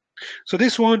الحجامة. So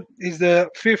this one is the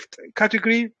fifth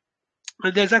category,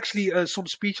 and there's actually some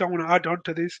speech I want to add on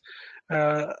to this,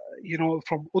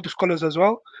 from other scholars as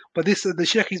well. But the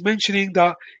Shaykh is mentioning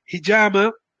that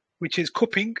hijama, which is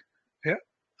cupping,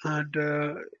 and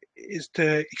is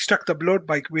to extract the blood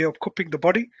by way of cupping the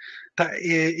body, that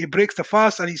it breaks the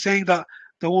fast, and he's saying that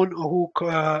the one who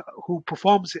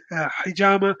performs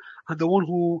hijama and the one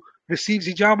who receives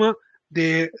hijama,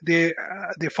 their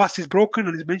fast is broken,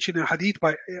 and is mentioned in a hadith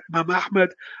by Imam Ahmad,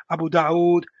 Abu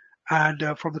Dawood,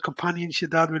 and from the companion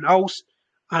Shaddad bin Aus,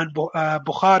 and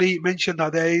Bukhari mentioned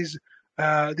that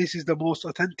this is the most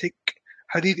authentic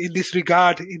hadith in this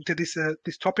regard into this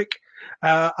topic,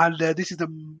 and this is the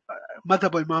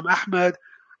madhab of Imam Ahmad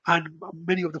and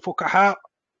many of the fuqaha.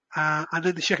 And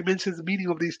then the Shaykh mentions the meaning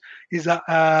of this is that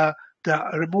the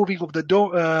removing of the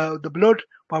blood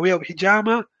by way of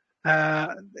hijama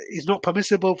is not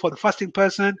permissible for the fasting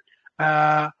person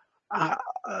when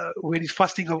he's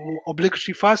fasting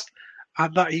obligatory fast,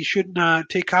 and that he shouldn't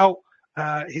take out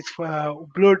his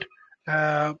blood,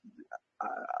 a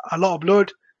lot of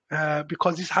blood,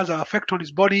 because this has an effect on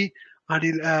his body, and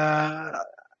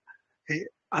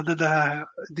and then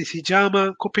this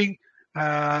hijama cupping.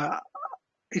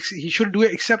 He shouldn't do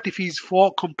it except if he's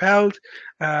compelled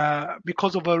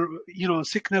because of a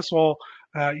sickness, or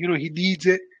he needs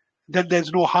it. Then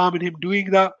there's no harm in him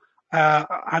doing that,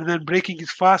 and then breaking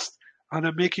his fast and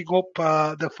then making up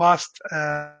the fast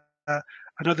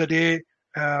another day.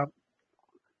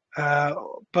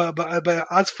 But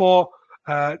as for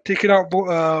taking out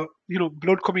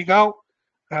blood coming out,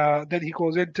 then he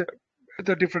goes into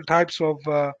the different types of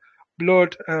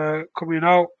blood coming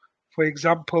out. For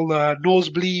example,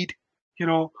 nosebleed,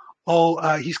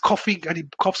 or he's coughing and he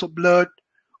coughs up blood,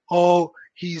 or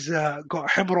he's got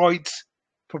hemorrhoids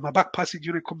from a back passage,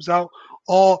 it comes out,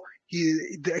 or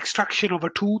the extraction of a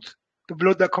tooth, the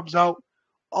blood that comes out,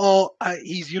 or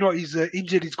he's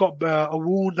injured, he's got a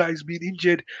wound that has been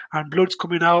injured and blood's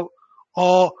coming out,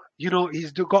 or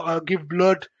he's got to give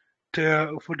blood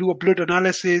for do a blood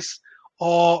analysis,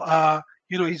 or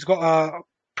he's got a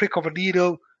prick of a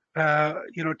needle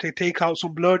to take out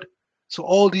some blood. So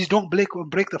all these don't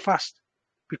break the fast,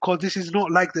 because this is not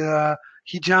like the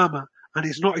hijama, and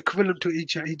it's not equivalent to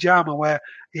hijama where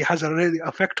it has a really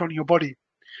effect on your body.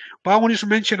 But I wanted to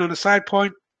mention on a side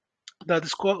point that the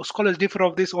scholars differ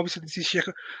of this. Obviously, this is Shaykh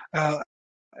Saleh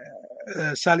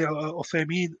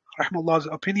Al-Uthaymeen, rahmahullah's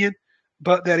opinion,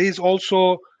 but there is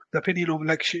also the opinion of,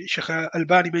 like Shaykh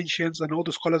Albani mentions and all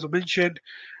the scholars have mentioned,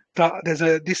 that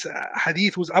this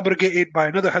hadith was abrogated by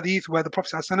another hadith where the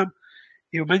Prophet ﷺ,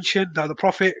 he mentioned that the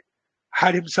Prophet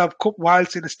had himself cupped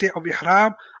whilst in a state of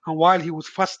ihram and while he was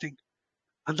fasting,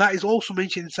 and that is also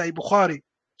mentioned in Sahih Bukhari.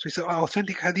 So it's an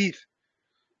authentic hadith.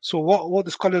 So what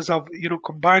the scholars have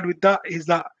combined with that is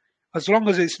that as long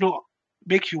as it's not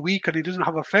makes you weak and it doesn't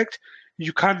have effect,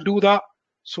 you can do that.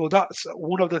 So that's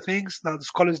one of the things that the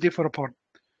scholars differ upon.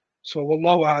 So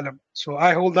wallahu a'lam. So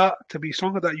I hold that to be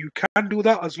stronger, that you can do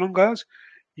that as long as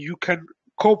you can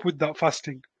cope with that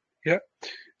fasting. Yeah.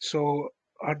 So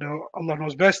and Allah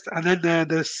knows best. And then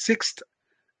the sixth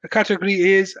category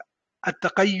is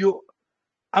التقيؤ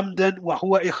عمدا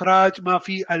وهو إخراج ما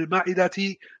في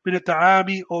المعدة من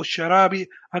الطعام أو الشراب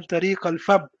عن طريق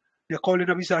الفم، لقول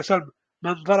النبي صلى الله عليه وسلم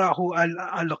من ضرعه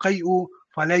القيء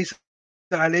فليس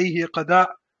عليه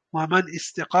قضاء ومن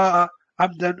استقاء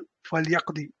عمدا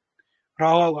فليقضي.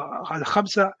 رواه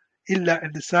الخمسة إلا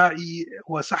النسائي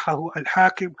وصححه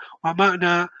الحاكم.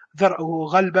 ومعنى ذرعه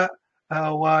غلبة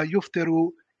ويفطر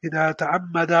إذا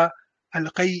تعمد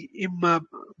القيء إما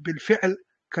بالفعل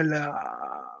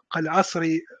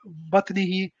كالعصر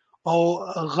بطنه أو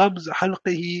غمز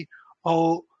حلقه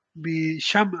أو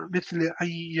بشم مثل أن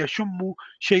يشم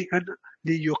شيئا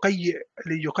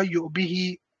ليقيء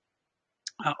به،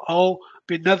 أو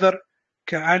بالنظر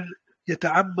كأن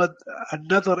يتعمد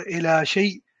النظر إلى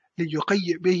شيء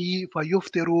ليقيء به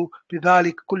فيفطر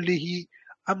بذلك كله.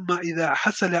 أما إذا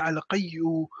حصل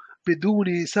القيء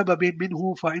بدون سبب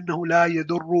منه فإنه لا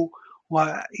يضر،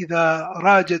 وإذا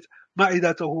راجت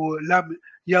معدته لم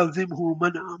يلزمه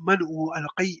منع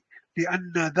القيء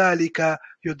لأن ذلك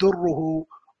يضره،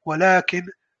 ولكن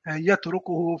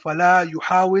يتركه فلا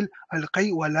يحاول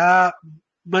القيء ولا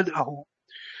منعه.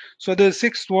 So the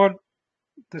sixth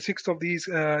of these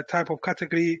type of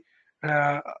category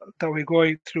that we're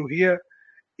going through here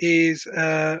is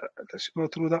let's go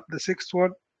through that. The sixth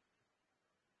one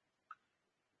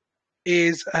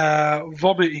is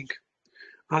vomiting,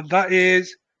 and that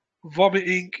is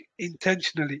vomiting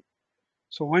intentionally.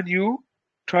 So when you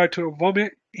try to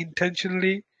vomit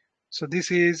intentionally, so this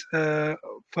is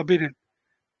forbidden.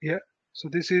 Yeah, so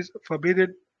this is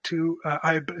forbidden to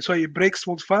so it breaks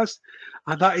one's fast,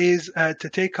 and that is to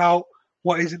take out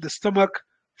what is in the stomach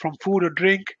from food or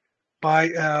drink by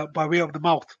way of the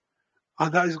mouth,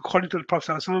 and that is according to the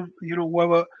Prophet ﷺ.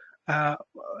 Whoever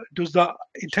does that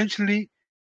intentionally,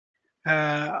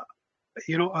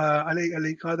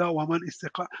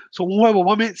 so whoever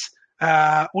vomits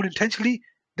unintentionally,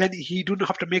 then he do not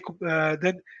have to make up.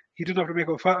 Then he doesn't have to make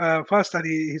a fast, and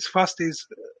his fast is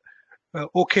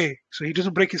okay. So he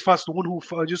doesn't break his fast. The one who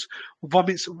just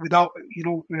vomits without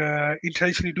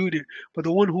intentionally doing it, but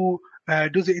the one who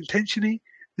does it intentionally,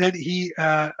 then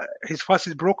his fast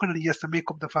is broken and he has to make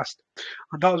up the fast.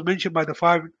 And that was mentioned by the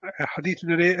five hadith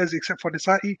narrators except for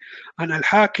Nasa'i, and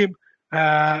Al-Hakim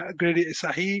graded it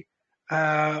Sahih.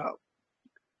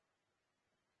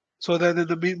 So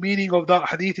the meaning of that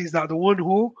hadith is that the one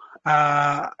who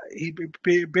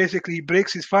basically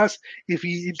breaks his fast if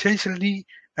he intentionally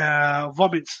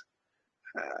vomits.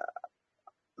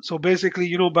 So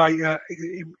basically, by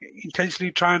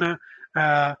intentionally trying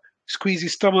to squeeze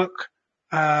his stomach,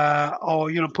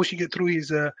 or pushing it through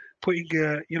his putting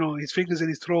his fingers in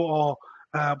his throat, or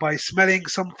by smelling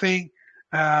something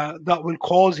that will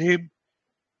cause him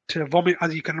to vomit.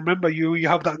 As you can remember, you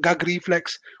have that gag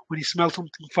reflex when you smell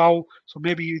something foul. So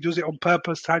maybe he does it on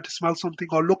purpose, trying to smell something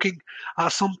or looking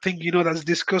at something that's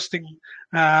disgusting,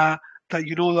 that that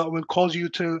will cause you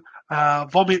to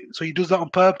vomit. So he does that on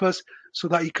purpose so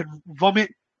that he can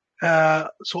vomit. So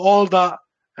all that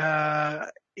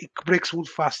it breaks one's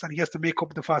fast, and he has to make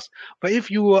up the fast. But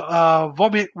if you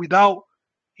vomit without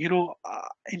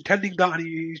intending that, and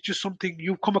it's just something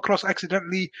you've come across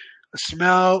accidentally, a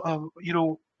smell of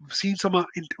seen someone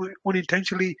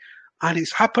unintentionally, and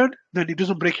it's happened, then it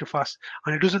doesn't break your fast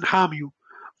and it doesn't harm you.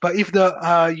 But if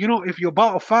if you're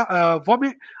about to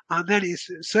vomit and then it's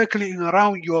circulating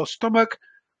around your stomach,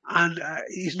 and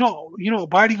it's not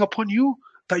abiding upon you,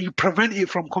 that you prevent it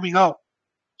from coming out.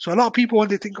 So a lot of people, when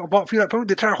they think about feel like vomit,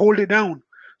 they try to hold it down.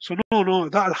 So no,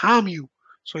 that'll harm you.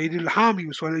 So it will harm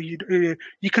you. So you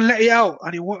can let it out,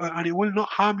 and it will not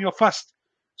harm your fast.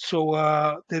 So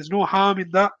there's no harm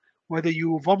in that. Whether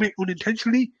you vomit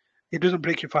unintentionally, it doesn't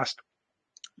break your fast.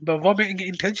 But vomiting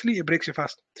intentionally, it breaks your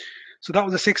fast. So that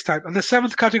was the sixth type. And the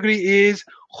seventh category is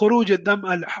خروج الدم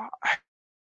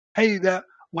الحيض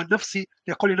والنفس،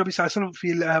 يقول النبي صلى الله عليه وسلم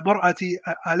في المرأة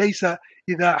أليس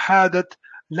إذا حادت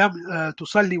لم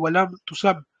تصلي ولم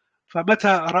تصم،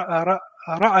 فمتى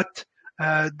رأت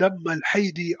دم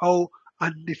الحيض أو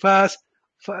النفاس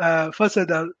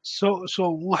فسد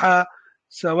صومها،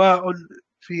 سواء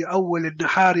في أول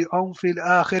النهار أو في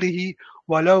آخره،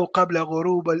 ولو قبل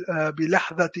غروب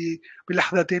بلحظة،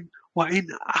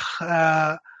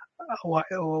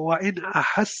 وإن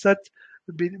أحست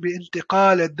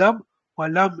بانتقال الدم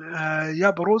ولم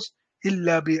يبرز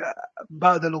إلا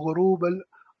بعد الغروب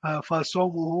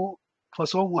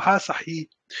فصومها صحيح.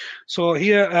 So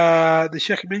here the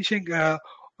Shaykh mentioning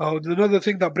another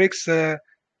thing that breaks the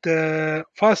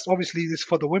fast. Obviously, this is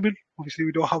for the women. Obviously,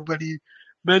 we don't have any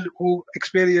men who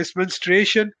experience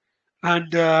menstruation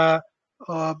and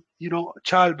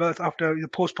childbirth after the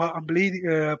postpartum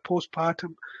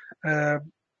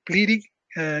bleeding,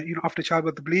 after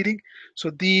childbirth the bleeding. So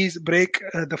these break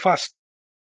the fast.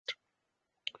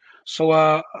 So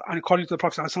and according to the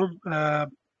Prophet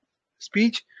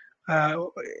speech, a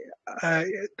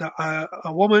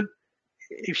woman,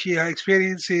 if she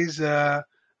experiences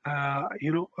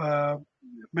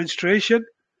menstruation,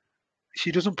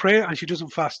 she doesn't pray and she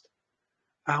doesn't fast.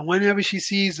 And whenever she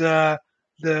sees the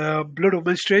blood of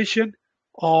menstruation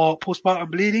or postpartum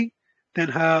bleeding, then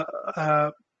her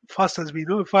fast has been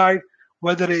notified,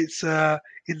 whether it's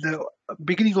in the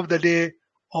beginning of the day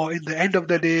or in the end of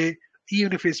the day,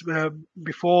 even if it's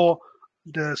before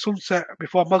the sunset,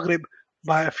 before Maghrib,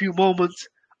 by a few moments.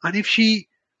 And if she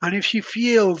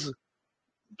feels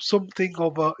something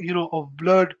of of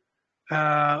blood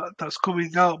that's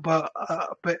coming out, but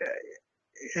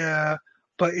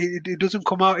it doesn't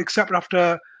come out except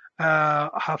after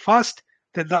her fast,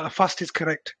 then that fast is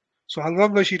correct. So as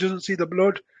long as she doesn't see the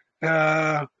blood,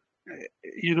 her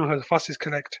fast is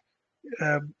correct.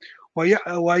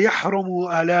 ويحرم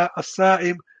على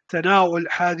الصائم تناول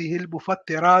هذه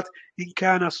المفطرات إن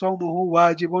كان صومه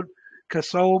واجب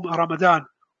كصوم رمضان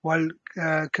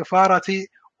والكفارة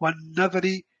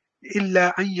والنذر،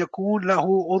 إلا أن يكون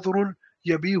له عذر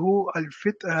يبيه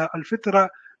الفطرة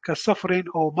كسفر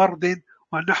أو مرض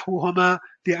ونحوهما،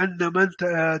 لأن من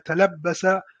تلبس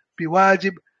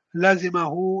بواجب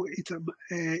لازمه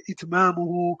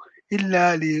إتمامه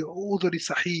إلا لعذر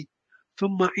صحيح.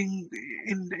 ثم إن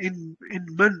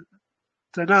من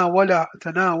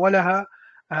تناولها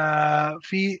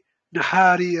في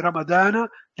نهار رمضان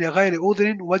لغير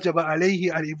عذر وجب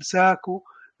عليه الإمساك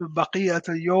من بقية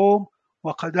اليوم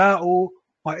وقضاء،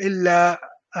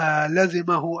 وإلا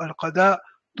لزمه القضاء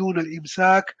دون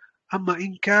الإمساك. أما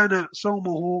إن كان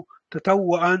صومه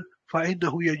تطوعا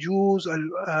فإنه يجوز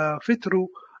الفطر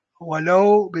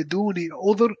ولو بدون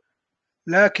عذر،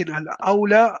 لكن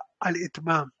الأولى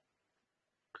الإتمام.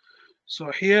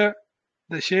 So here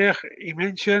the Shaykh, he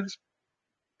mentions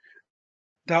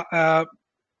that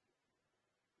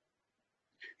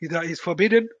that is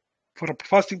forbidden for a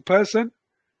fasting person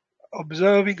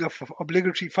observing of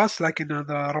obligatory fast, like in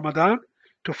the Ramadan,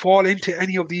 to fall into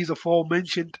any of these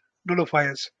aforementioned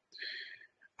nullifiers.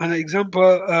 An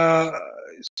example,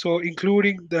 so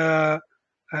including uh,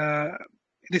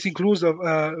 this includes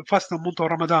the fast month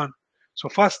of Ramadan. So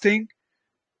fasting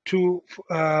to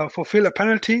fulfill a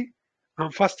penalty,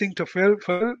 and fasting to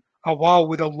fulfill a vow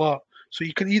with Allah. So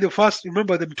you can either fast,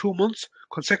 remember them 2 months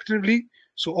consecutively.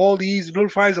 So all these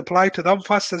nullifiers apply to them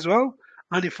fast as well.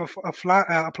 And if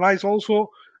applies also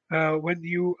when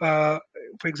you, for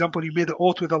example, you made the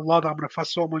oath with Allah that I'm going to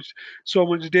fast so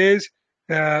much days,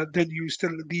 then you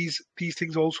still these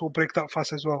things also break that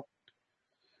fast as well.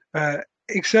 Uh,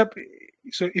 except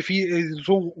so if he is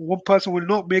so one person will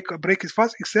not make break his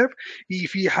fast except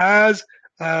if he has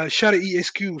a shari'i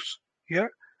excuse, yeah,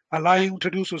 allowing him to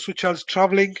do so, such as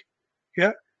traveling,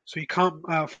 yeah. So you can't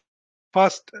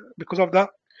fast because of that.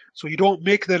 So you don't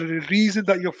make the reason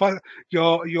that you're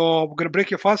going to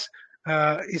break your fast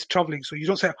is traveling. So you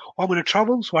don't say, oh, I'm going to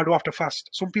travel, so I do have to fast.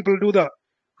 Some people do that.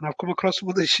 And I've come across some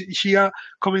of the Shia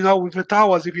coming out with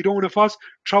fatwas. If you don't want to fast,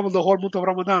 travel the whole month of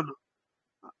Ramadan.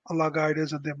 Allah guide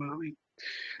us and them. I mean.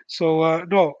 So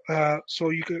no,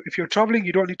 so if you're traveling,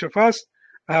 you don't need to fast,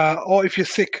 or if you're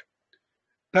sick,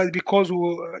 that's because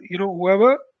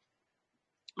whoever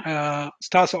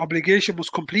starts an obligation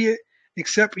must complete it,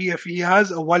 except if he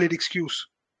has a valid excuse.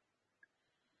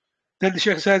 Then the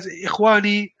Shaykh says,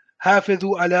 إخواني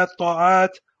حافظوا على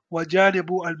الطاعات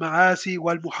وجانبوا المعاصي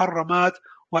والمحرمات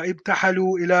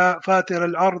وابتحلوا إلى فاتر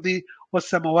الأرض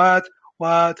والسماوات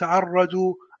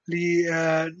وتعرضوا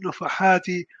لنفحات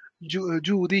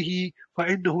جوده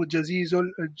فإنه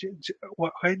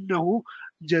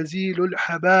جزيل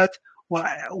الحبات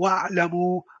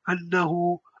واعلموا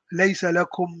أنه ليس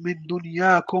لكم من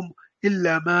دنياكم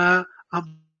إلا ما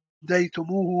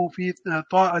أمديتموه في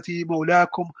طاعة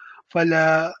مولاكم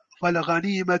فلا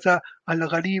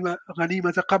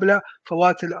غنيمة قبل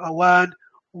فوات الأوان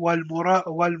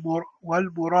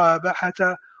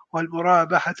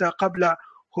والمرابحة قبل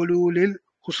حلول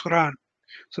الخسران.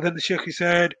 So then the Shaykh he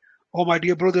said, "Oh my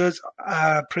dear brothers,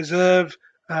 preserve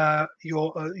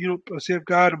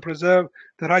safeguard and preserve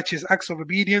the righteous acts of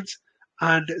obedience,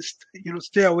 and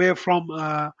stay away from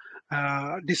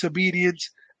disobedience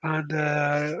and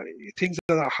things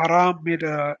that are haram made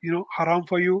haram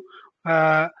for you,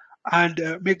 and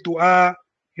make dua,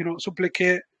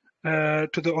 supplicate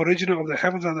to the originator of the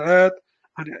heavens and the earth,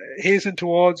 and hasten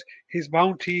towards his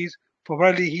bounties. For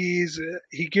verily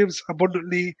he gives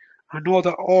abundantly, and know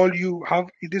that all you have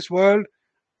in this world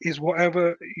is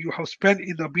whatever you have spent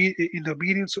in the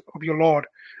obedience of your Lord.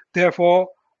 Therefore,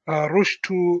 rush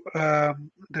to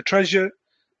the treasure,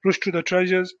 rush to the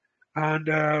treasures, and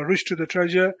rush to the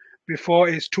treasure before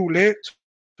it's too late.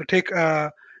 So take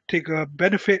a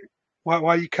benefit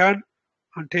while you can,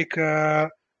 and take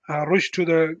rush to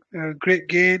the great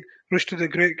gain, rush to the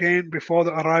great gain before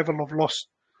the arrival of loss."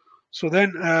 So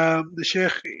then the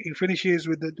Shaykh he finishes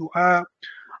with the dua.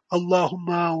 اللهم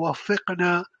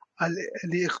وفقنا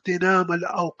لاغتنام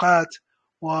الأوقات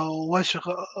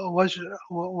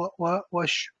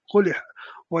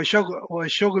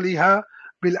وشغلها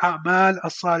بالأعمال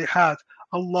الصالحات.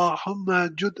 اللهم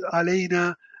جد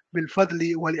علينا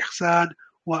بالفضل والإحسان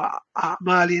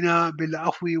وأعمالنا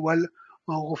بالعفو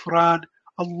والغفران.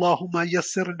 اللهم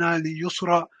يسرنا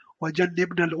لليسرى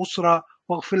وجنبنا الأسرى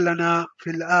واغفر لنا في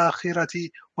الآخرة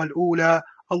والأولى.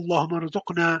 اللهم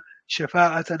ارزقنا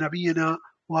شفاعة نبينا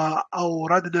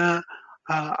وأوردنا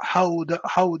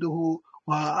حوده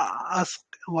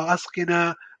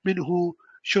وأسقنا منه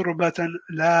شربة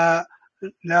لا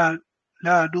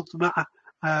لا نظمع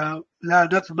لا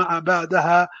نظمع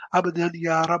بعدها أبدا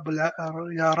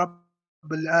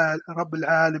رب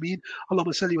العالمين.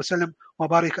 اللهم صل وسلم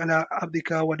وبارك على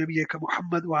عبدك ونبيك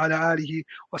محمد وعلى آله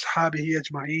وأصحابه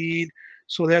أجمعين.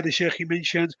 So there the Shaykh he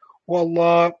mentions, "O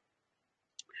Allah,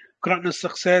 grant us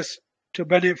success to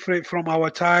benefit from our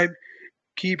time,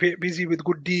 keep it busy with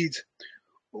good deeds.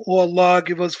 O Allah,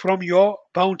 give us from your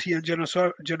bounty and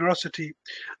generosity,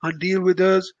 and deal with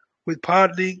us with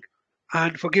pardoning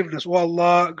and forgiveness. O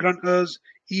Allah, grant us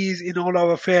ease in all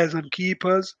our affairs and keep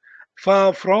us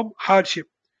far from hardship,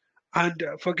 and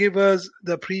forgive us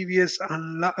the previous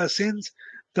and latter sins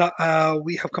that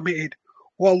we have committed.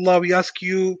 O Allah, we ask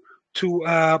you to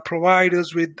provide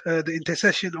us with the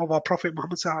intercession of our Prophet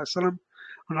Muhammad ﷺ,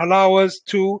 and allow us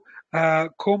to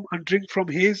come and drink from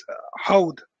his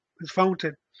hawd, his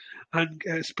fountain, and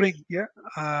spring,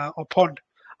 or pond,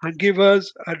 and give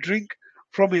us a drink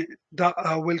from it that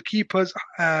will keep us,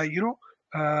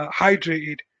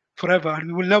 hydrated forever, and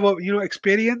we will never,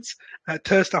 experience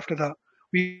thirst after that.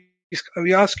 We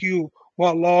ask you,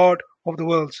 O Lord, of the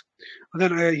worlds. And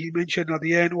then he mentioned at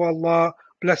the end, "Oh Allah,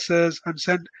 bless us and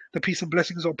send the peace and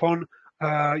blessings upon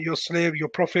your slave, your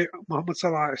Prophet Muhammad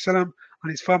sallallahu alaihi wasallam,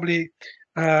 and his family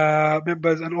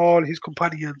members and all his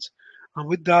companions." And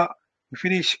with that, we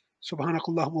finish. سبحانك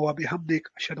اللهم وبحمدك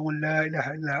أشهد أن لا إله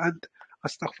إلا أنت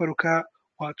أستغفرك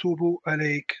وأتوب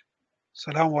إليك.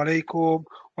 السلام عليكم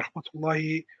ورحمة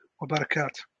الله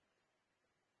وبركاته.